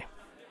family.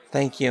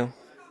 Thank you.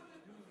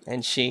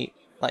 And she,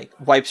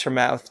 wipes her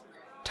mouth,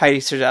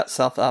 tidies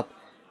herself up,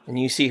 and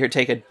you see her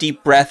take a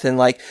deep breath and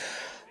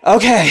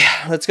okay,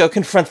 let's go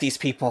confront these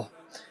people,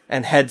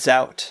 and heads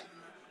out.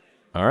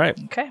 All right.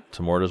 Okay.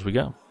 To Morta's we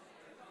go.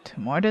 To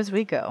Morta's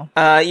we go.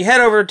 You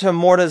head over to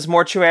Morta's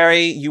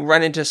mortuary. You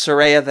run into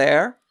Soraya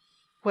there.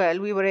 Well,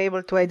 we were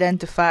able to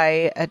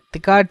identify the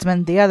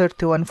guardsmen. The other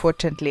two,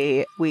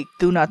 unfortunately, we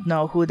do not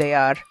know who they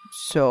are.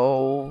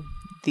 So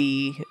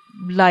the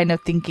line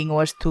of thinking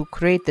was to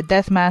create the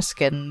death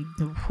mask, and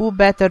who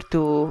better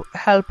to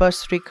help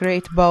us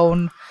recreate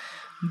Bone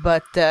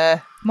but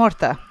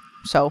Morta.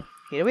 So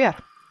here we are.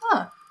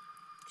 Huh.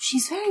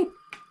 She's very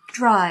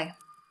dry.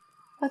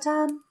 But,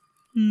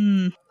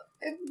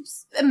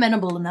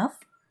 amenable enough.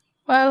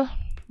 Well,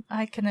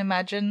 I can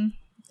imagine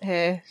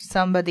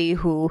somebody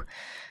who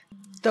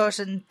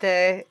doesn't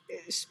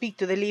speak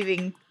to the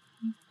living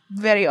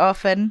very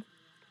often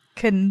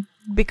can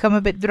become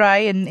a bit dry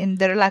in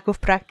their lack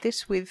of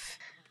practice with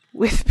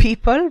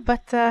people,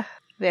 but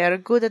they are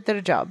good at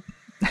their job.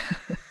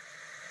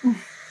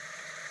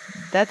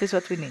 That is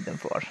what we need them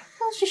for.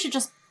 Well, she should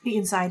just be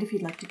inside if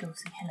you'd like to go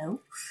say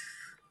hello.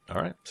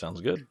 All right.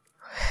 Sounds good.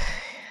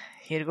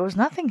 Here goes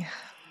nothing.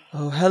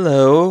 Oh,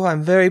 hello.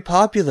 I'm very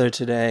popular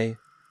today.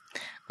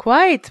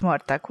 Quite,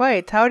 Morta,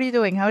 quite. How are you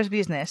doing? How's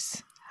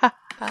business? Ha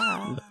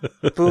ha.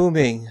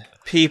 Booming.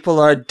 People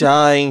are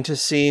dying to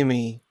see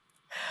me.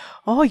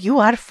 Oh, you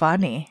are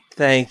funny.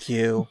 Thank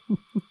you.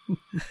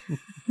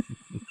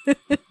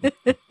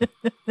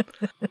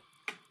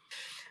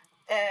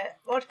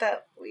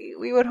 Morta,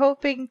 we were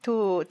hoping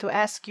to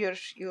ask your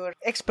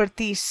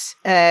expertise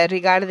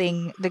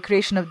regarding the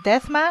creation of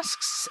death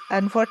masks.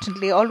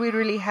 Unfortunately, all we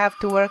really have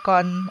to work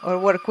on or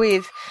work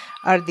with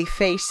are the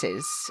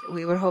faces.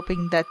 We were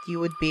hoping that you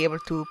would be able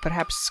to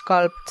perhaps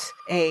sculpt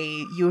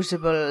a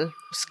usable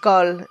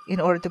skull in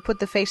order to put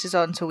the faces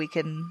on, so we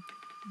can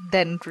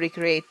then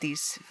recreate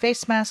these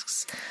face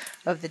masks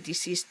of the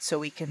deceased, so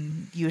we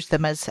can use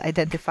them as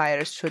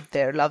identifiers should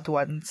their loved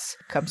ones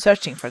come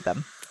searching for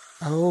them.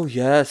 Oh,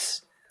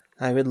 yes.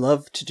 I would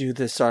love to do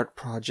this art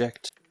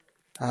project.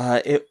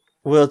 It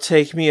will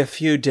take me a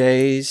few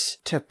days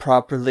to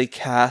properly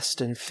cast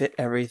and fit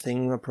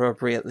everything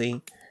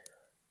appropriately,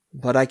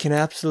 but I can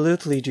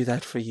absolutely do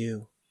that for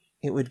you.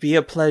 It would be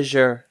a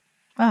pleasure.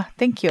 Ah,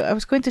 thank you. I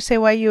was going to say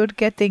why you're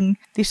getting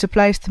the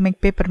supplies to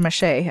make paper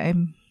mache.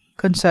 I'm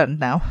concerned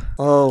now.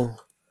 Oh,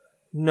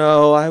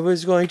 no, I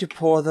was going to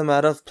pour them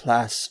out of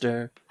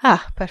plaster.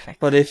 Ah, perfect.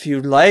 But if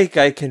you like,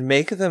 I can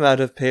make them out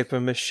of paper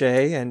mache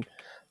and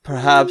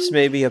perhaps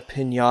maybe a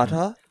piñata.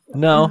 I was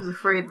No.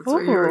 afraid that's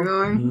where you were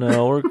going.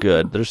 No, we're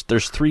good.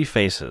 There's 3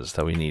 faces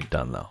that we need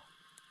done, though.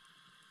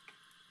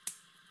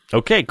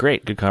 Okay,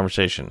 great. Good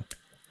conversation.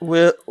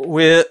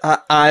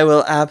 I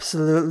will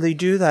absolutely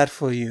do that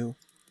for you.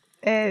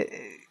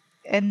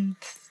 And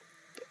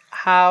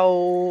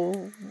how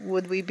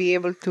would we be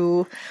able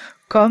to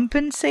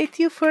compensate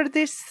you for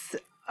this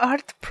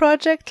art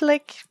project,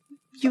 like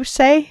you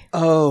say?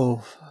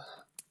 Oh,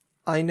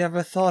 I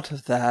never thought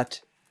of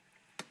that.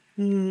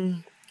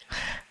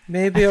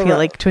 Maybe I feel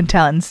like Twin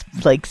Talon's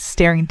like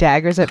staring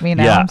daggers at me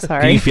now. I'm Can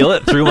sorry. you feel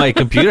it through my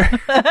computer?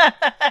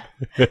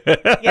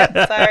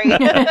 Yeah, sorry.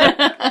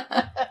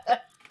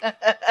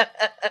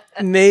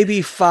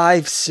 maybe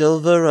 5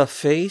 silver a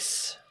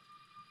face.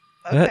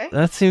 Okay.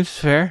 That seems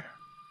fair.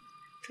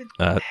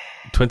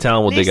 Twin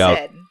Talon will dig out.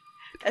 Listen,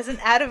 as an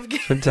out of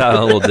Twin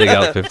Talon will dig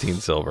out 15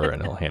 silver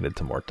and he'll hand it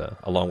to Morta,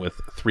 along with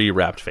 3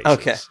 wrapped faces.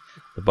 Okay.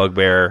 The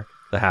bugbear,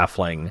 the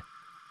halfling,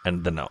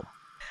 and the gnome.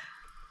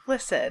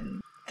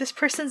 Listen, this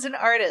person's an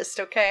artist,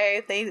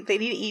 okay? They need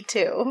to eat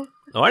too.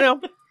 Oh, I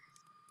know.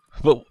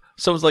 But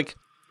someone's like,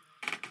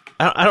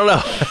 I don't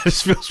know. It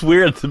just feels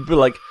weird to be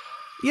like,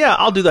 yeah,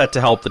 I'll do that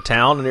to help the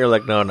town. And you're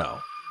like, no.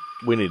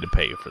 We need to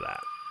pay you for that.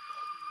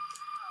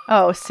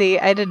 Oh, see,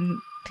 I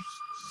didn't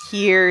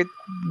hear.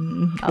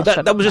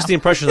 But that was just the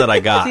impression that I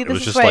got. See, It was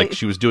this is just why- like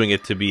she was doing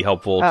it to be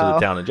helpful to the Oh.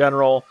 town in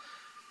general.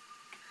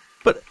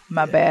 But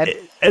My bad.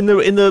 in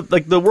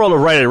the world of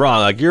right and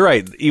wrong, like you're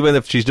right. Even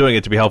if she's doing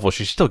it to be helpful,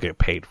 she still get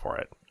paid for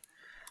it.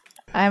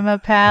 I'm a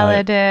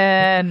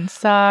paladin.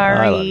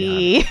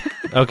 Sorry.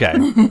 Okay.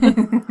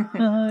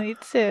 Oh, me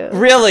too.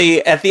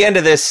 Really, at the end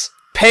of this,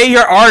 pay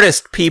your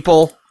artist,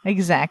 people.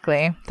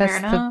 Exactly. That's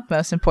Fair the enough.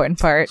 most important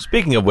part.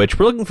 Speaking of which,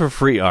 we're looking for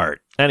free art.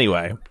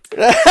 Anyway,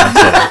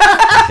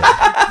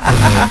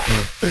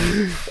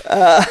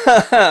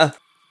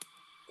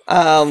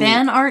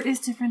 Fan art is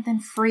different than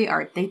free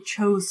art. They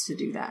chose to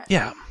do that.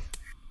 yeah.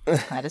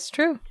 That is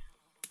true.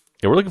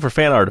 Yeah, we're looking for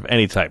fan art of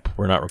any type.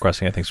 We're not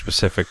requesting anything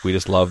specific. We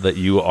just love that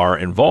you are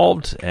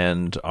involved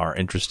and are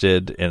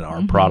interested in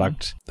our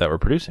product that we're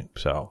producing.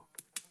 So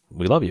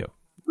we love you.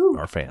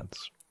 our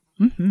fans.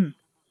 Mm-hmm.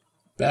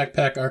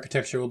 Backpack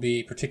architecture will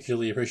be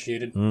particularly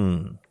appreciated.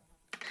 Mm.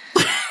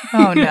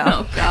 Oh no.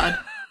 Oh, God.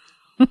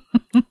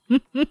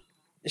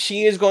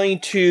 She is going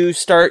to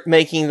start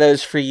making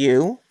those for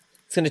you.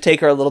 It's going to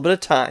take her a little bit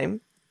of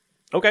time.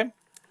 Okay.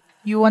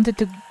 You wanted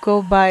to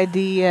go by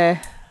the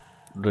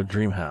The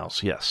dream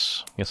house,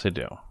 yes. Yes, I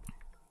do.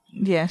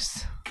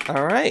 yes.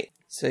 All right.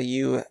 So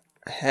you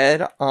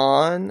head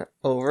on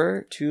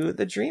over to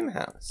the dream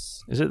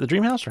house. Is it the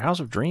dream house or House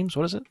of Dreams?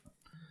 What is it?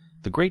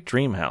 The Great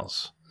Dream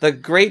House. The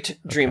Great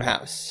Dream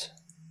House.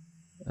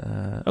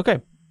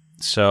 Okay.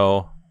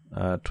 So,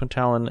 Twin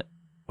Talon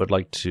would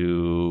like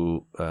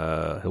to...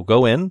 he'll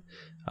go in.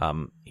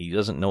 He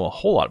doesn't know a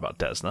whole lot about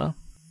Desna.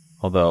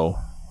 Although,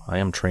 I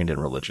am trained in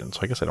religion, so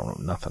I guess I don't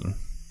know nothing.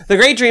 The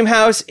Great Dream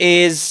House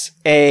is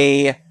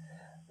a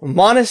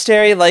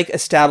monastery-like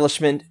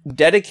establishment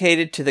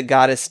dedicated to the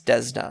goddess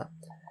Desna.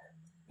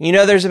 You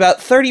know, there's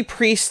about 30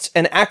 priests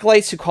and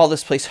acolytes who call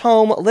this place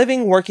home,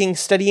 living, working,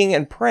 studying,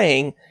 and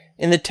praying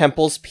in the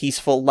temple's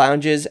peaceful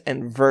lounges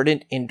and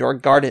verdant indoor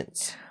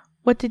gardens.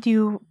 What did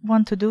you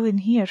want to do in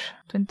here,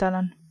 Twin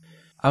Talon?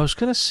 I was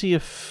going to see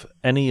if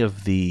any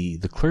of the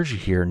clergy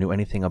here knew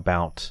anything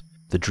about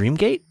the Dream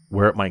Gate,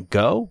 where it might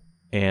go,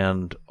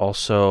 and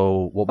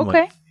also what we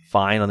might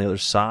find on the other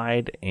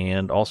side,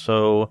 and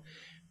also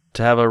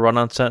to have a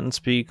run-on sentence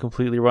be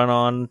completely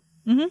run-on.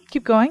 Mm-hmm.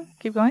 Keep going.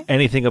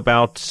 Anything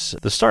about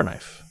the star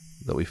knife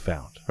that we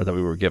found, or that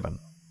we were given.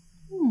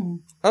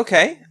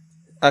 Okay.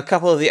 A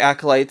couple of the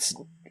acolytes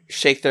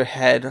shake their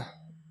head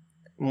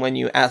when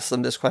you ask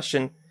them this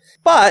question.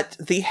 But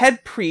the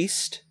head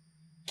priest,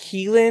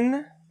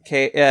 Keelan,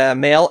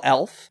 male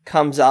elf,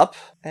 comes up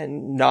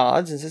and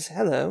nods and says,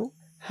 "Hello.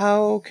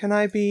 How can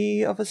I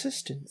be of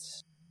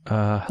assistance?"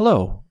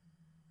 Hello.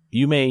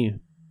 You may...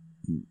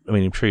 I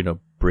mean, I'm sure you know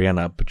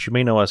Brianna, but you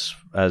may know us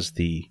as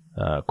the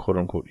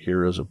quote-unquote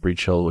heroes of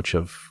Breach Hill, which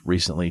have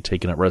recently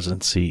taken up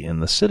residency in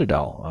the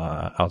Citadel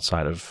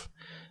outside of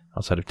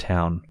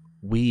town.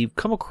 We've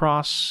come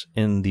across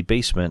in the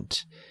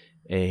basement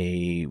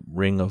a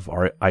ring of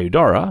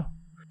Ayudara,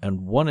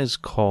 and one is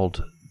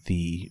called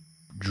the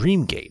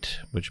Dream Gate,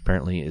 which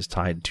apparently is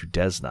tied to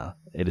Desna.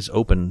 It is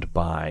opened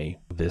by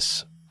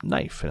this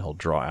knife, and he'll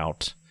draw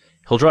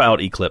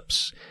out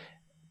Eclipse,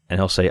 and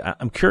he'll say,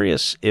 "I'm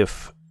curious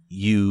if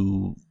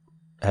you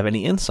have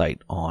any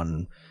insight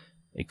on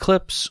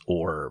Eclipse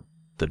or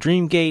the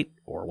Dream Gate,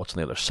 or what's on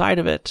the other side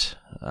of it,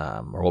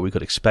 or what we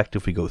could expect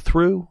if we go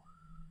through."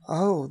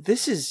 "Oh,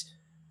 this is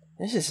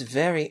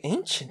very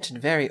ancient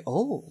and very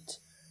old."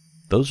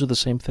 Those are the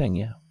same thing,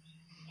 yeah.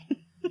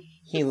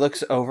 He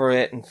looks over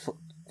it and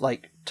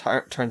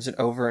turns it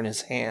over in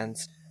his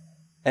hands,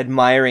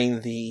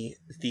 admiring the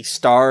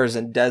stars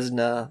and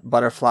Desna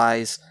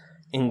butterflies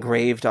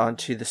engraved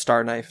onto the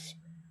star knife.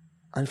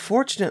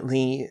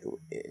 "Unfortunately,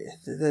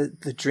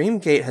 the Dream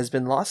Gate has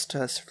been lost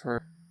to us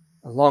for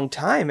a long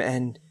time,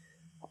 and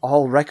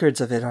all records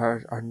of it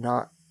are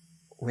not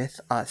with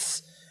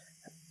us,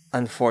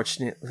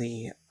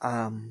 unfortunately.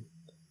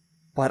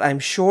 But I'm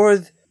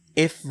sure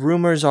if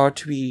rumors are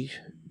to be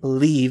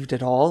believed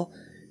at all,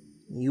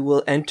 you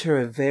will enter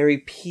a very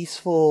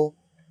peaceful,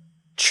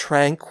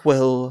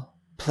 tranquil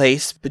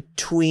place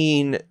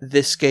between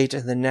this gate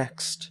and the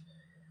next.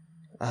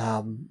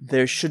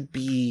 There should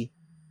be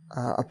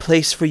a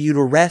place for you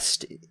to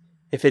rest.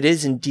 If it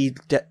is indeed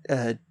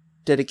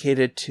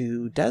dedicated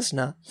to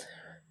Desna,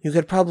 you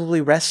could probably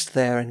rest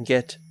there and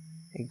get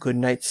a good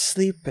night's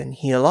sleep and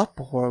heal up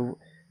or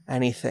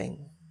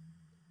anything.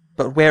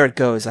 But where it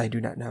goes, I do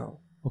not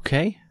know."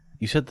 Okay.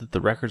 You said that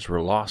the records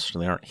were lost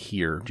and they aren't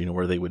here. Do you know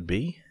where they would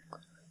be?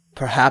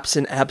 "Perhaps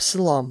in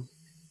Absalom."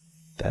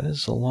 That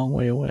is a long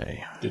way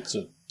away. It's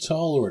a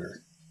tall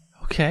order.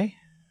 Okay.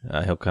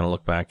 He'll kind of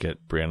look back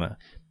at Brianna.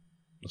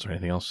 Is there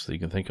anything else that you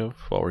can think of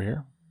while we're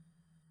here?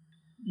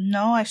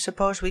 No, I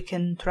suppose we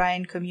can try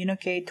and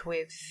communicate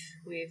with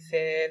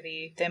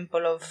the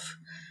Temple of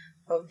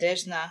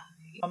Desna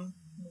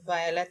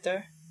via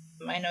letter.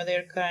 I know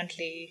they're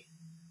currently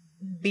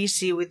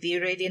busy with the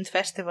Radiant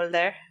Festival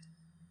there.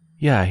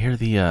 Yeah, I hear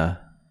the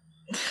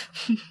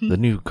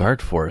new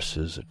guard force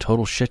is a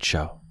total shit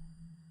show.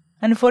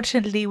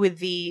 Unfortunately, with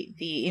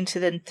the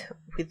incident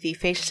with the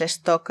Faceless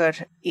Stalker,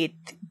 it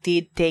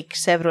did take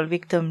several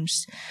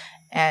victims,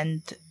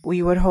 and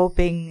we were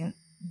hoping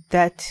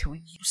that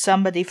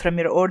somebody from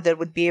your order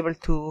would be able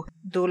to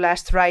do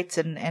last rites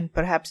and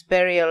perhaps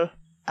burial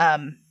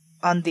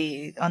on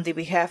the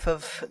behalf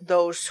of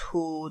those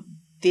who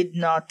did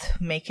not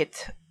make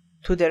it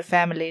to their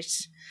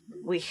families.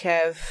 We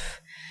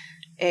have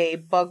a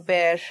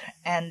bugbear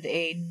and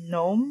a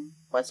gnome,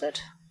 was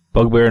it?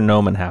 Bugbear,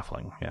 gnome, and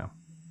halfling, yeah.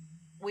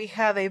 We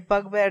have a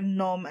bugbear,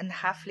 gnome, and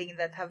halfling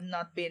that have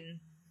not been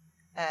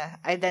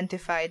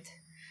identified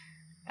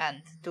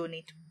and do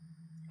need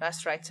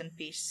last rites and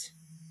peace.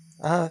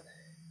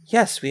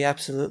 Yes, we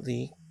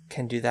absolutely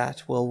can do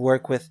that. We'll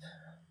work with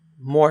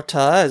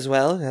Morta as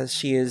well, as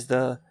she is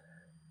the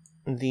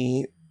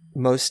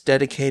most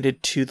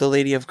dedicated to the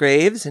Lady of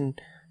Graves, and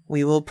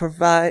we will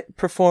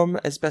perform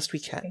as best we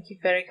can. Thank you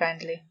very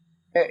kindly.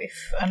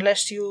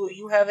 Unless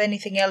you have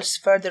anything else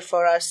further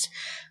for us,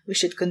 we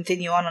should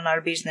continue on our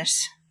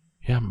business.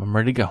 Yeah, I'm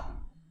ready to go.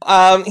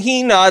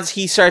 He nods.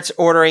 He starts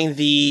ordering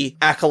the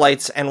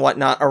acolytes and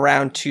whatnot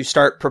around to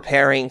start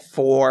preparing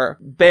for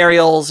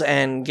burials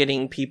and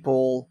getting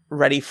people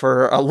ready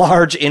for a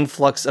large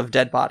influx of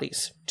dead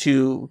bodies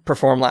to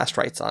perform last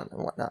rites on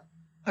and whatnot.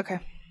 Okay.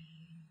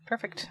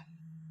 Perfect.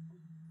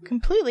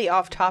 Completely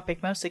off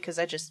topic, mostly because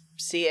I just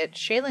see it.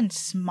 Shaylin's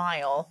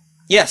smile.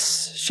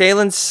 Yes,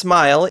 Shaylin's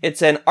smile.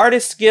 It's an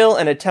artist skill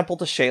and a temple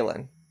to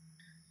Shaylin.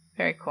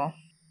 Very cool.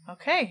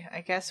 Okay,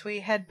 I guess we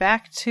head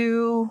back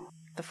to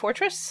the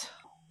fortress.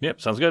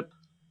 Yep, sounds good.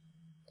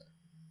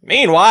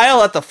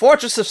 Meanwhile, at the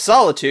Fortress of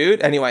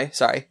Solitude... Anyway,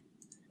 sorry.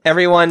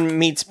 Everyone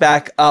meets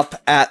back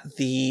up at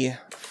the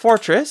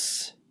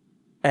fortress.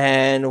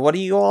 And what are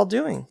you all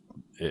doing?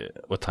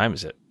 What time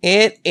is it?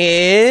 It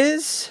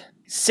is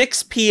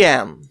 6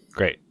 p.m.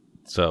 Great.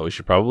 So we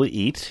should probably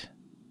eat.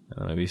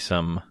 Maybe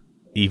some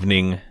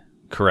evening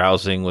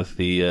carousing with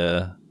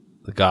the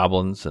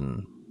goblins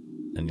and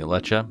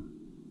Yelecha,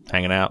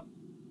 hanging out.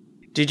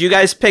 Did you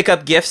guys pick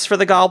up gifts for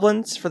the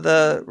goblins for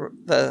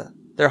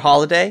their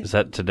holiday? Is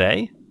that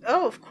today?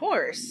 Oh, of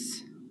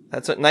course.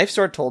 That's what Knife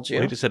Sword told you.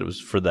 Well, he just said it was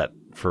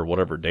for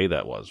whatever day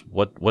that was.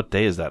 What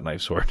day is that,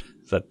 Knife Sword?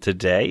 Is that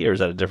today or is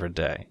that a different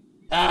day?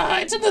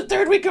 It's in the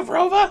 3rd week of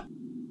Rova.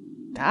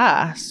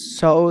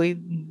 So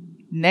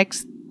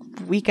next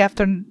week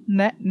after...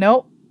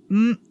 No.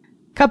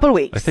 Couple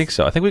weeks. I think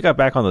so. I think we got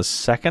back on the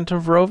 2nd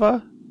of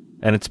Rova,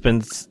 and it's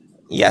been...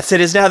 Yes, it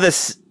is now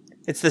it's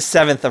the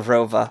 7th of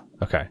Rova.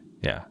 Okay,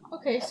 yeah.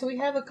 Okay, so we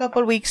have a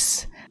couple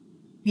weeks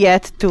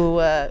yet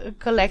to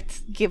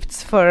collect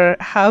gifts for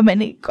how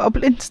many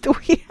goblins do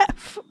we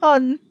have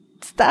on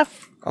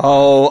staff?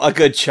 Oh, a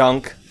good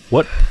chunk.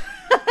 What?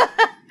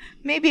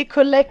 Maybe a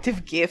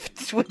collective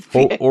gift would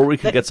be... Or we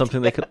could get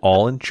something they could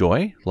all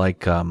enjoy,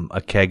 like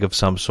a keg of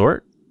some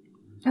sort.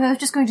 I was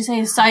just going to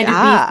say a side of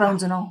beef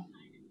bones and all.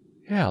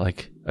 Yeah,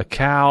 like a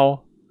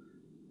cow,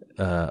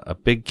 a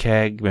big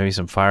keg, maybe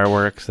some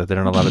fireworks that they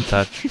don't allow to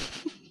touch.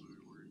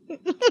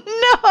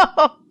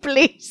 No,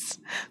 please.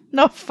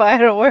 No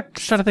fireworks.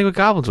 Just trying to think what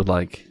goblins would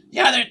like.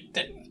 Yeah,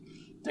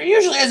 there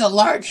usually is a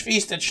large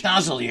feast at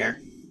Schnozzelier.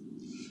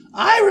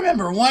 I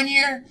remember one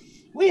year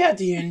we had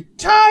the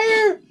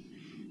entire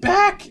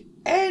back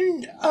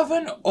end of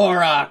an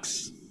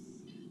aurochs.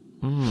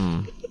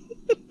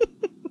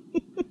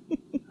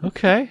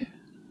 Okay.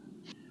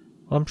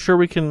 Well, I'm sure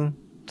we can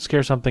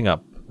scare something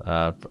up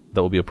that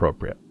will be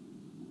appropriate.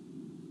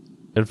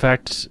 In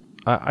fact,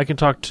 I can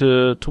talk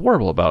to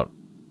Warble about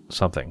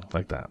something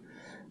like that.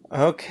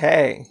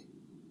 Okay.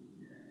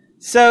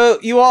 So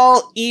you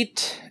all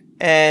eat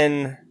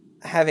and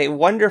have a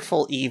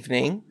wonderful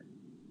evening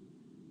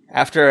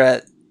after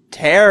a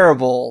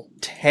terrible,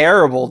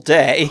 terrible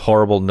day.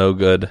 Horrible, no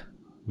good,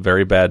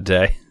 very bad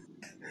day.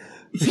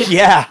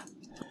 Yeah.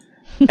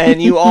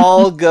 And you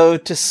all go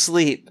to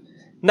sleep.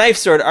 Knife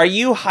Sword, are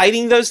you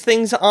hiding those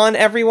things on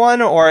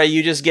everyone, or are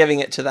you just giving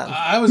it to them?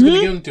 I was going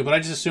to give them to, but I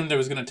just assumed it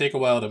was going to take a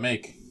while to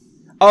make.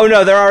 Oh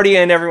no, they're already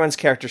in everyone's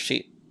character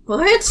sheet.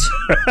 What?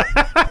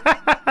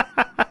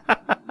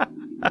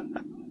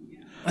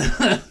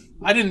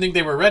 I didn't think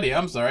they were ready.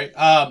 I'm sorry.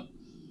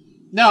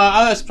 No,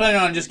 I was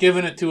planning on just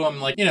giving it to them,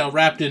 like,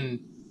 wrapped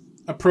in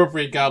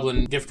appropriate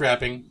goblin gift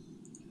wrapping.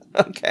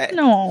 Okay.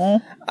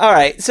 No. All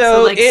right.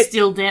 So like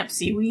still damp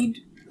seaweed.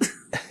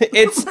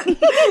 It's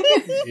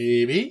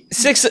Maybe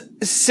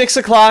 6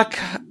 o'clock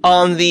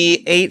on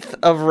the 8th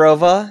of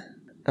Rova.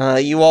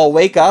 You all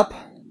wake up,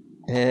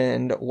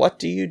 and what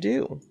do you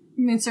do?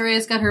 I mean,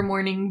 Soraya's got her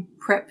morning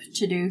prep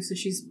to do, so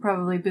she's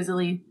probably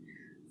busily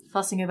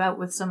fussing about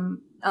with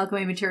some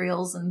alchemy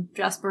materials, and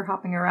Jasper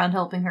hopping around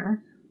helping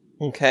her.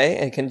 Okay,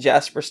 and can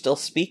Jasper still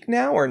speak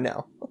now, or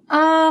no?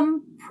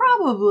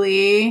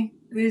 Probably.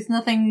 There's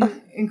nothing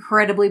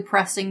incredibly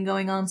pressing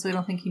going on, so I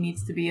don't think he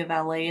needs to be a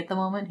valet at the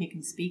moment. He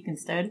can speak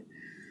instead.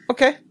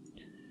 Okay.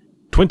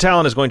 Twin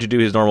Talon is going to do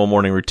his normal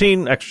morning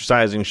routine,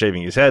 exercising,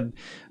 shaving his head.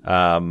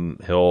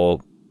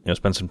 He'll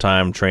spend some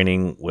time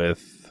training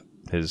with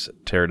his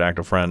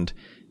pterodactyl friend,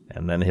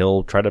 and then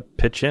he'll try to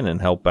pitch in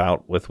and help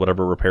out with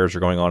whatever repairs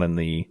are going on in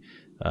the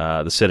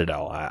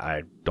Citadel.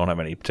 I don't have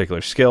any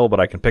particular skill,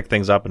 but I can pick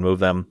things up and move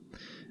them.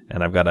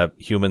 And I've got a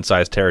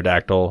human-sized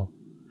pterodactyl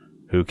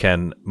who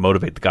can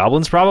motivate the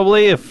goblins,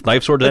 probably, if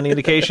Knife Sword is any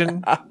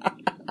indication.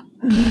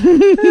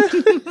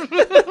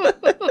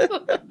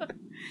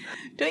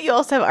 Don't you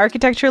also have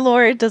architecture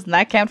lore? Doesn't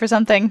that count for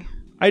something?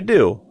 I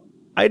do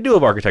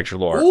have architecture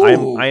lore.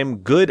 I am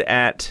good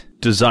at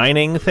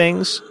designing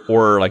things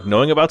or like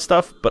knowing about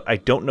stuff, but I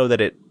don't know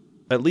that it,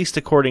 at least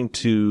according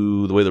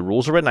to the way the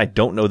rules are written, I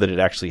don't know that it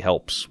actually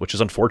helps, which is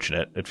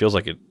unfortunate. It feels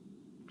like it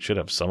should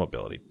have some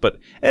ability. But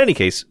in any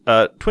case,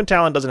 Twin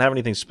Talon doesn't have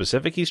anything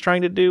specific he's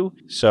trying to do,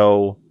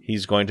 so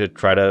he's going to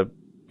try to,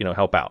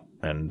 help out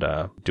and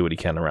do what he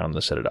can around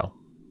the Citadel.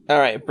 All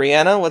right,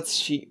 Brianna, what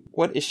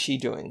is she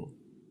doing?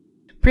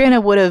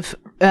 Brianna would have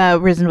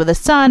risen with the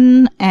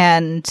sun,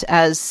 and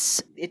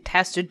as it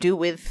has to do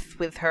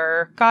with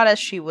her goddess,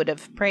 she would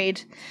have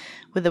prayed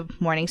with the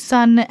morning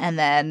sun, and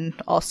then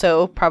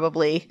also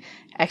probably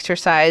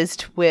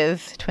exercised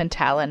with Twin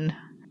Talon,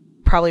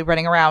 probably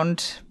running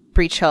around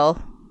Breach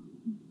Hill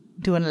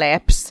doing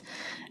laps,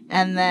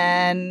 and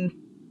then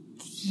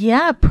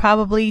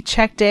probably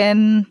checked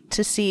in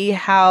to see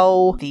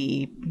how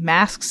the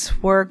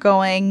masks were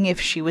going,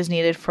 if she was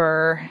needed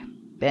for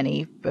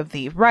any of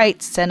the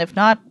rites, and if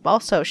not,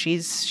 also she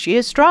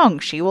is strong.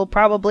 She will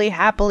probably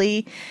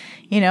happily,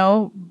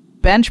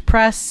 bench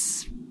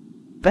press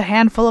a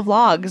handful of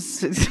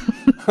logs.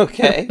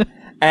 Okay.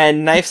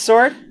 And knife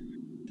sword?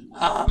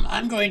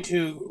 I'm going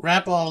to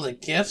wrap all the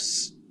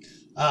gifts.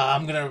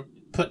 I'm going to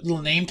put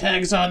little name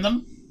tags on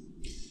them.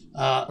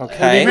 Okay.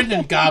 They're written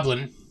in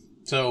Goblin,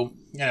 so,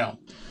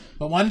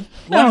 but one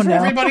for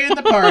everybody in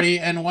the party,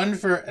 and one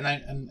for,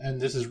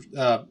 and this is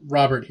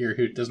Robert here,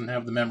 who doesn't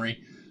have the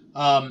memory.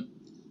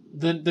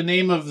 The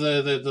name of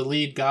the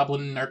lead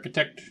Goblin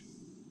architect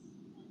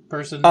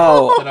person.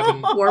 Oh. That I've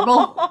been,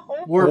 Warble.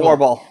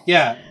 Warble.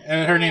 Yeah,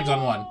 and her name's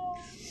on one.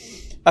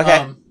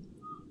 Okay.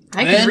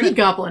 I can read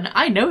Goblin.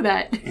 I know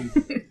that.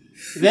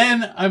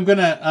 Then I'm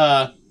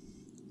gonna.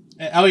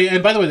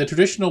 And by the way, the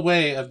traditional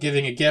way of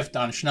giving a gift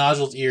on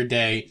Schnozzle's Ear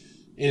Day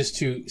is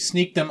to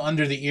sneak them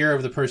under the ear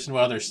of the person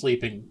while they're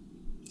sleeping.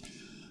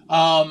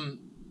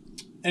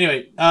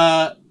 Anyway,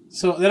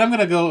 so then I'm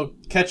gonna go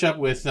catch up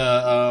with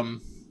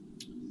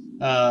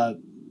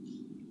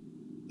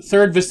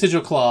Third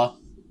Vestigial Claw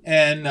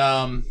and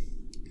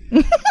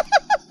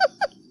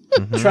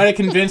try to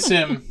convince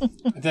him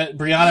that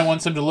Brianna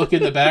wants him to look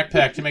in the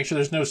backpack to make sure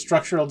there's no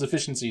structural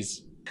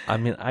deficiencies. I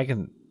mean, I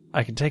can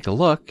take a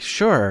look.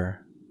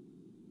 Sure.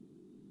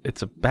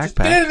 It's a backpack. Just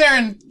get in there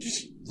and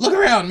just look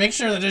around. Make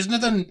sure that there's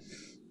nothing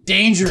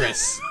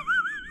dangerous.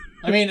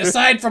 I mean,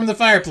 aside from the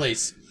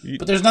fireplace.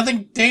 But there's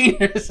nothing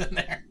dangerous in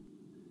there.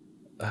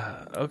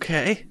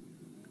 Okay.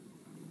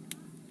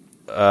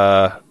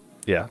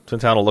 Yeah.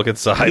 Twin Town will look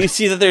inside. You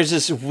see that there's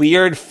this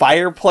weird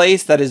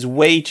fireplace that is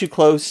way too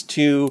close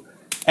to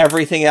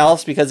everything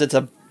else because it's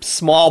a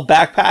small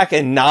backpack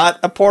and not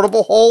a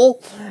portable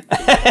hole.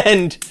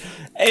 And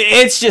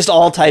it's just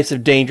all types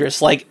of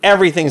dangerous. Like,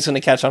 everything's going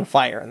to catch on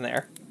fire in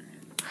there.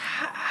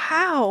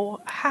 How?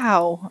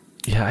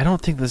 Yeah, I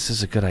don't think this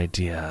is a good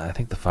idea. I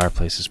think the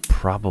fireplace is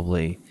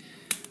probably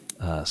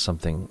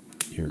something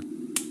you're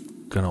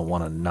gonna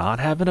want to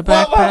not have in a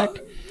backpack.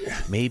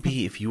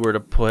 Maybe if you were to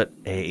put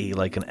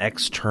an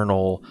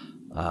external,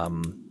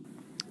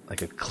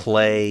 like a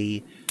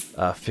clay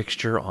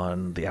fixture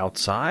on the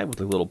outside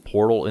with a little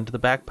portal into the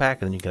backpack,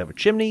 and then you can have a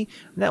chimney.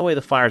 And that way,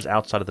 the fire's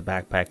outside of the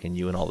backpack, and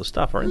you and all the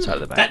stuff are inside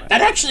of the backpack.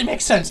 That actually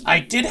makes sense. I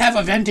did have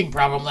a venting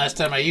problem last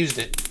time I used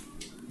it.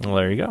 Well,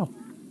 there you go.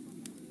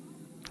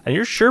 And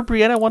you're sure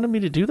Brianna wanted me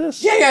to do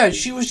this? Yeah.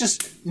 She was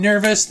just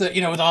nervous that,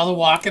 with all the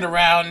walking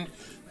around,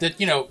 that,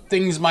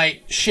 things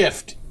might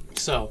shift.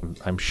 So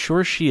I'm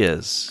sure she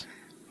is.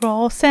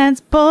 Roll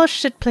sans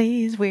bullshit,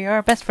 please. We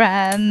are best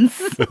friends.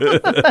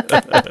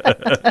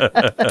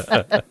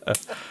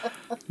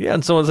 Yeah,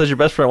 and someone says your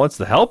best friend wants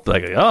to help.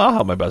 Like, oh, I'll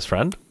help my best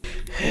friend.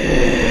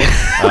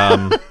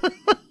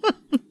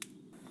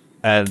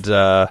 And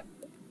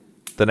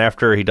then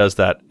after he does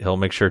that, he'll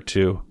make sure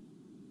to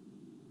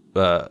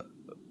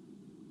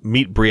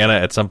meet Brianna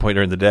at some point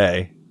during the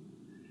day.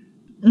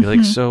 Be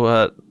like,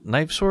 so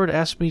Knife Sword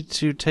asked me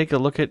to take a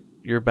look at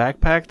your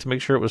backpack to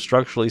make sure it was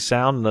structurally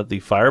sound and that the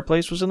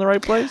fireplace was in the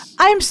right place.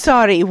 I'm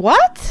sorry,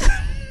 what?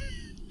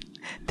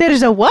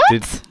 There's a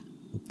what?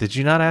 Did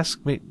you not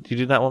ask me? You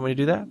did not want me to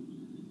do that?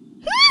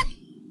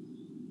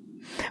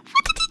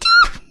 What did he do?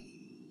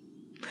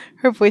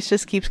 Her voice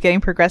just keeps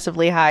getting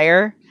progressively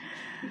higher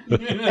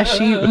as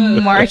she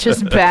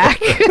marches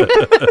back.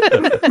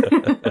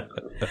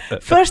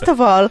 First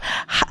of all,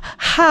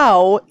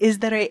 how is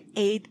there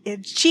a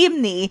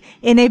chimney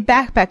in a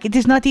backpack? It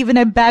is not even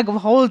a bag of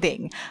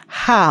holding.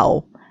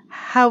 How?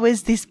 How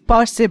is this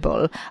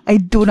possible? I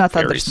do not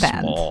Very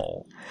understand.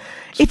 Small.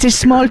 It's a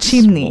small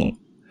chimney.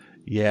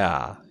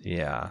 Small.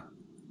 Yeah.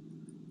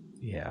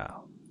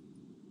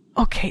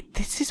 Okay,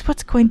 this is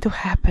what's going to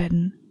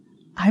happen.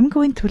 I'm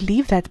going to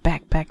leave that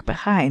backpack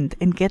behind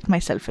and get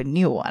myself a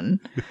new one.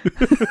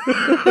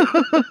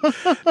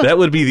 That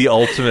would be the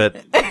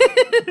ultimate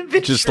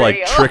just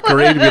like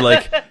trickery to be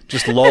like,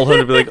 just lull him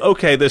to be like,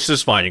 okay, this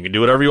is fine. You can do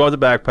whatever you want with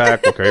the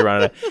backpack. We'll carry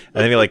around it. And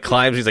then he like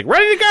climbs. He's like,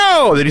 ready to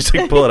go. And then he's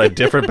like, pull out a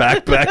different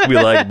backpack and be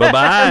like,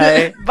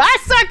 bye-bye. Bye,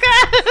 sucker!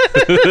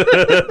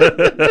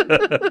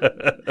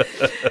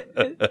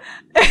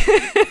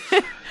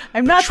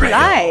 I'm not Betrayal.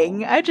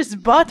 lying. I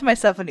just bought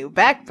myself a new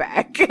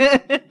backpack.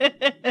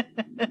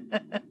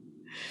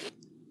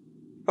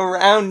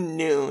 Around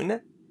noon,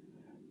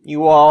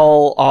 you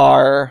all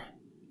are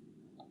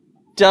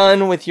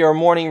done with your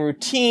morning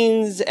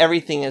routines.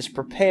 Everything is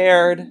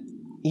prepared.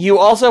 You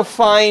also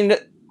find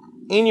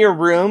in your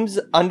rooms,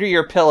 under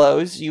your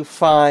pillows, you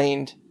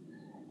find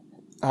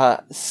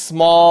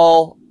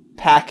small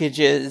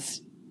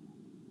packages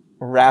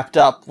wrapped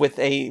up with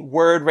a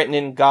word written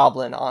in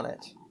Goblin on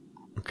it.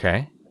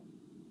 Okay.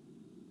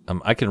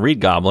 I can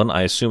read Goblin.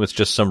 I assume it's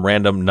just some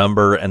random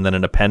number and then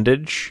an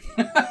appendage.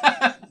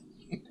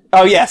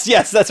 Oh yes,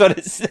 that's what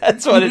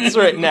it's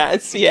written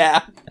as.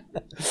 Yeah.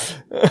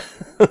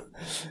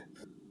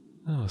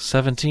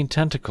 17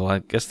 tentacle. I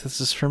guess this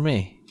is for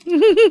me.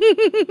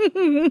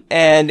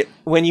 And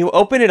when you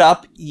open it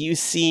up, you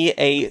see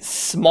a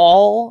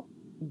small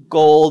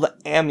gold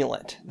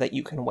amulet that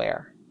you can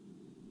wear.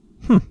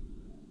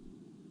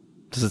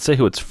 Does it say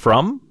who it's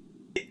from?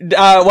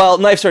 Well,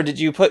 Knife Sword, did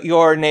you put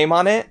your name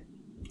on it?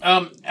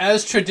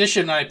 As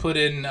tradition, I put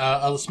in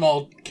a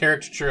small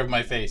caricature of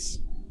my face.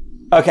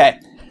 Okay.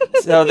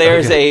 So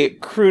there's a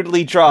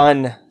crudely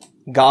drawn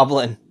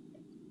goblin.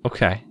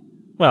 Okay.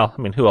 Well,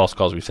 I mean, who else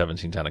calls me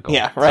 17 tentacle?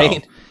 Yeah,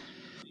 right?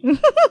 So.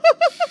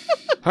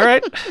 All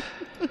right.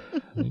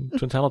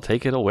 Twin will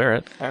take it. I'll wear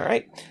it. All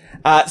right.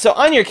 So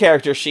on your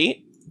character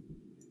sheet,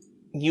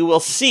 you will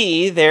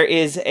see there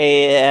is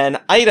an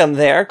item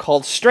there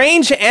called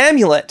Strange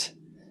Amulet.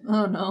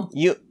 Oh no.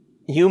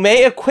 You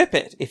may equip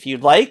it if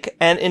you'd like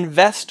and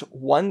invest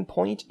 1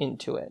 point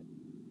into it.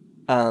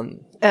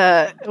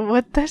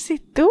 What does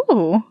it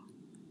do?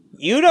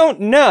 You don't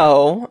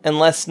know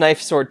unless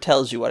Knife Sword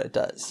tells you what it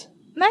does.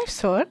 Knife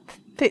Sword,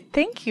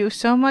 thank you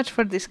so much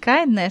for this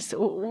kindness.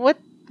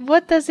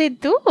 What does it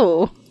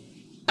do?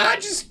 I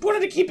just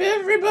wanted to keep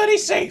everybody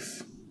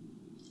safe.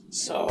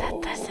 So...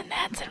 That doesn't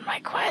answer my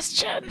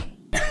question.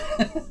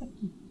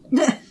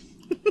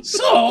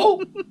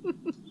 So,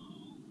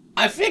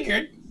 I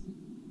figured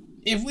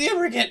if we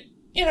ever get,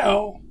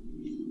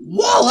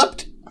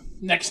 walloped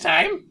next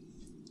time,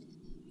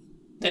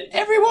 that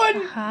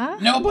everyone,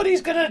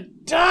 nobody's gonna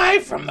die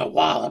from the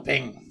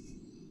walloping.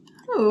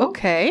 Oh,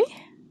 Okay.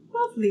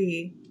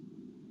 lovely.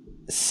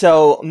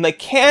 So,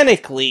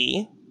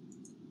 mechanically,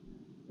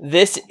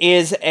 this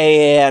is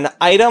an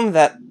item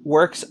that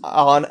works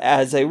on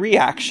as a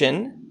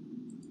reaction.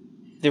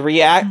 The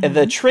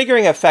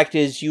triggering effect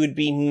is you would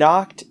be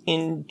knocked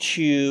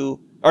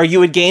into, or you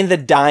would gain the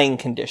dying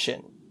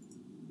condition.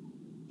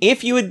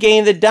 If you would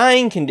gain the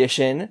dying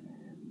condition,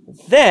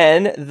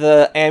 then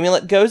the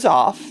amulet goes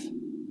off,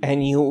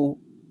 and you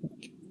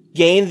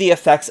gain the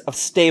effects of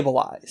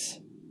stabilize.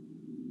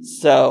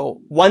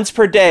 So, once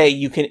per day,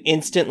 you can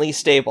instantly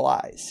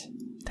stabilize.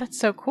 That's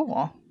so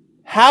cool.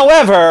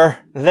 However,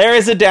 there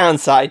is a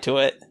downside to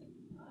it.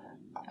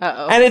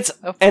 Uh-oh.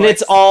 And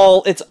it's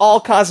all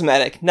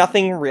cosmetic,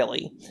 nothing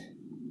really.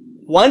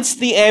 Once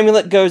the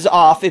amulet goes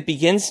off, it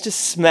begins to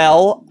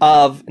smell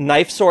of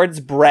Knife Sword's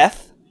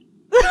breath.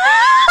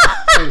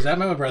 Hey, is that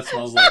what my breath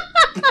smells like?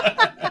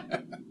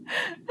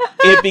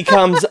 It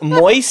becomes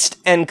moist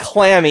and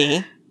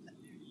clammy.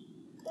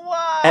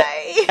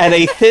 Why? And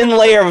a thin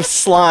layer of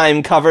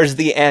slime covers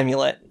the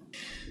amulet.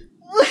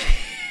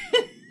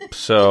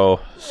 So,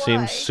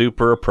 seems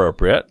super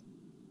appropriate.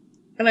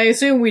 And I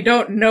assume we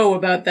don't know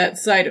about that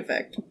side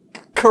effect.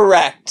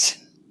 Correct.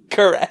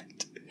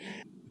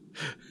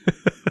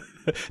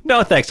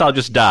 No, thanks. I'll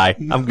just die.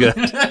 I'm good.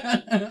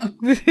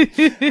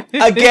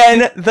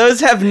 Again,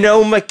 those have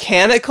no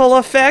mechanical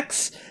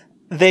effects.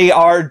 They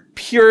are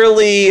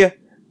purely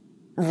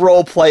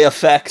roleplay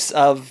effects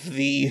of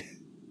the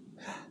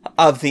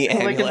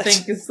amulet.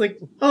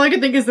 All I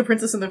can think is the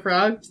Princess and the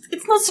Frog.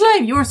 It's not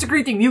slime, you are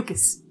secreting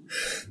mucus.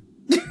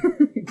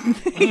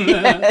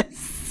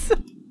 Yes.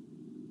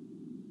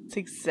 That's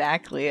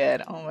exactly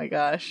it. Oh my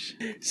gosh.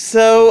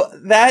 So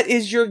that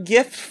is your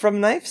gift from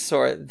Knife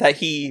Sword that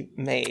he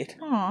made.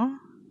 Aw.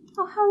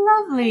 Oh,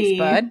 how lovely.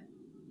 Thanks, bud.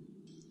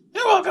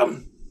 You're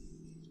welcome.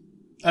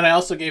 And I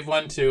also gave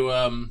one to,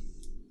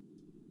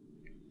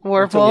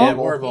 Warble? Yeah,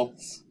 Warble.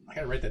 I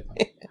gotta write that down.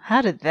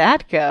 How did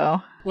that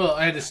go? Well,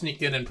 I had to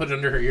sneak in and put it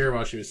under her ear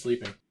while she was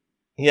sleeping.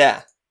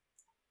 Yeah.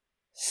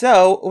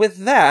 So with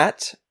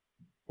that,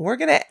 we're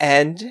gonna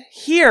end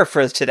here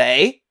for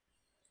today.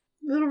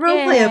 Little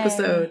roleplay Yay.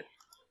 episode.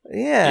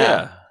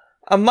 Yeah.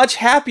 A much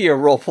happier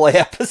roleplay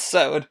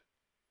episode.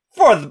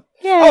 Yay.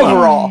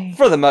 Overall,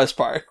 for the most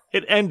part.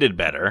 It ended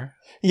better.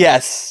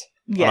 Yes.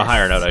 Yes. On a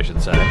higher note, I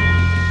should say.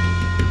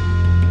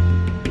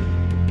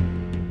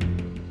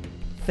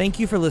 Thank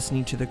you for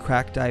listening to the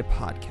Cracked Eye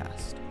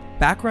Podcast.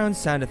 Background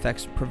sound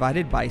effects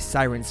provided by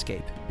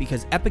Sirenscape,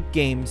 because epic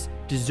games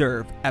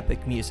deserve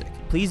epic music.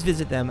 Please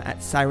visit them at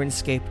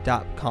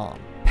Sirenscape.com.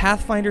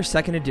 Pathfinder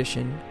 2nd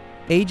Edition,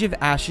 Age of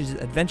Ashes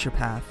Adventure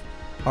Path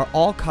are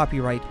all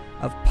copyright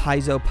of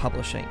Paizo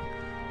Publishing.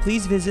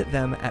 Please visit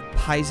them at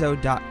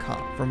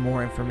paizo.com for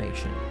more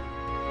information.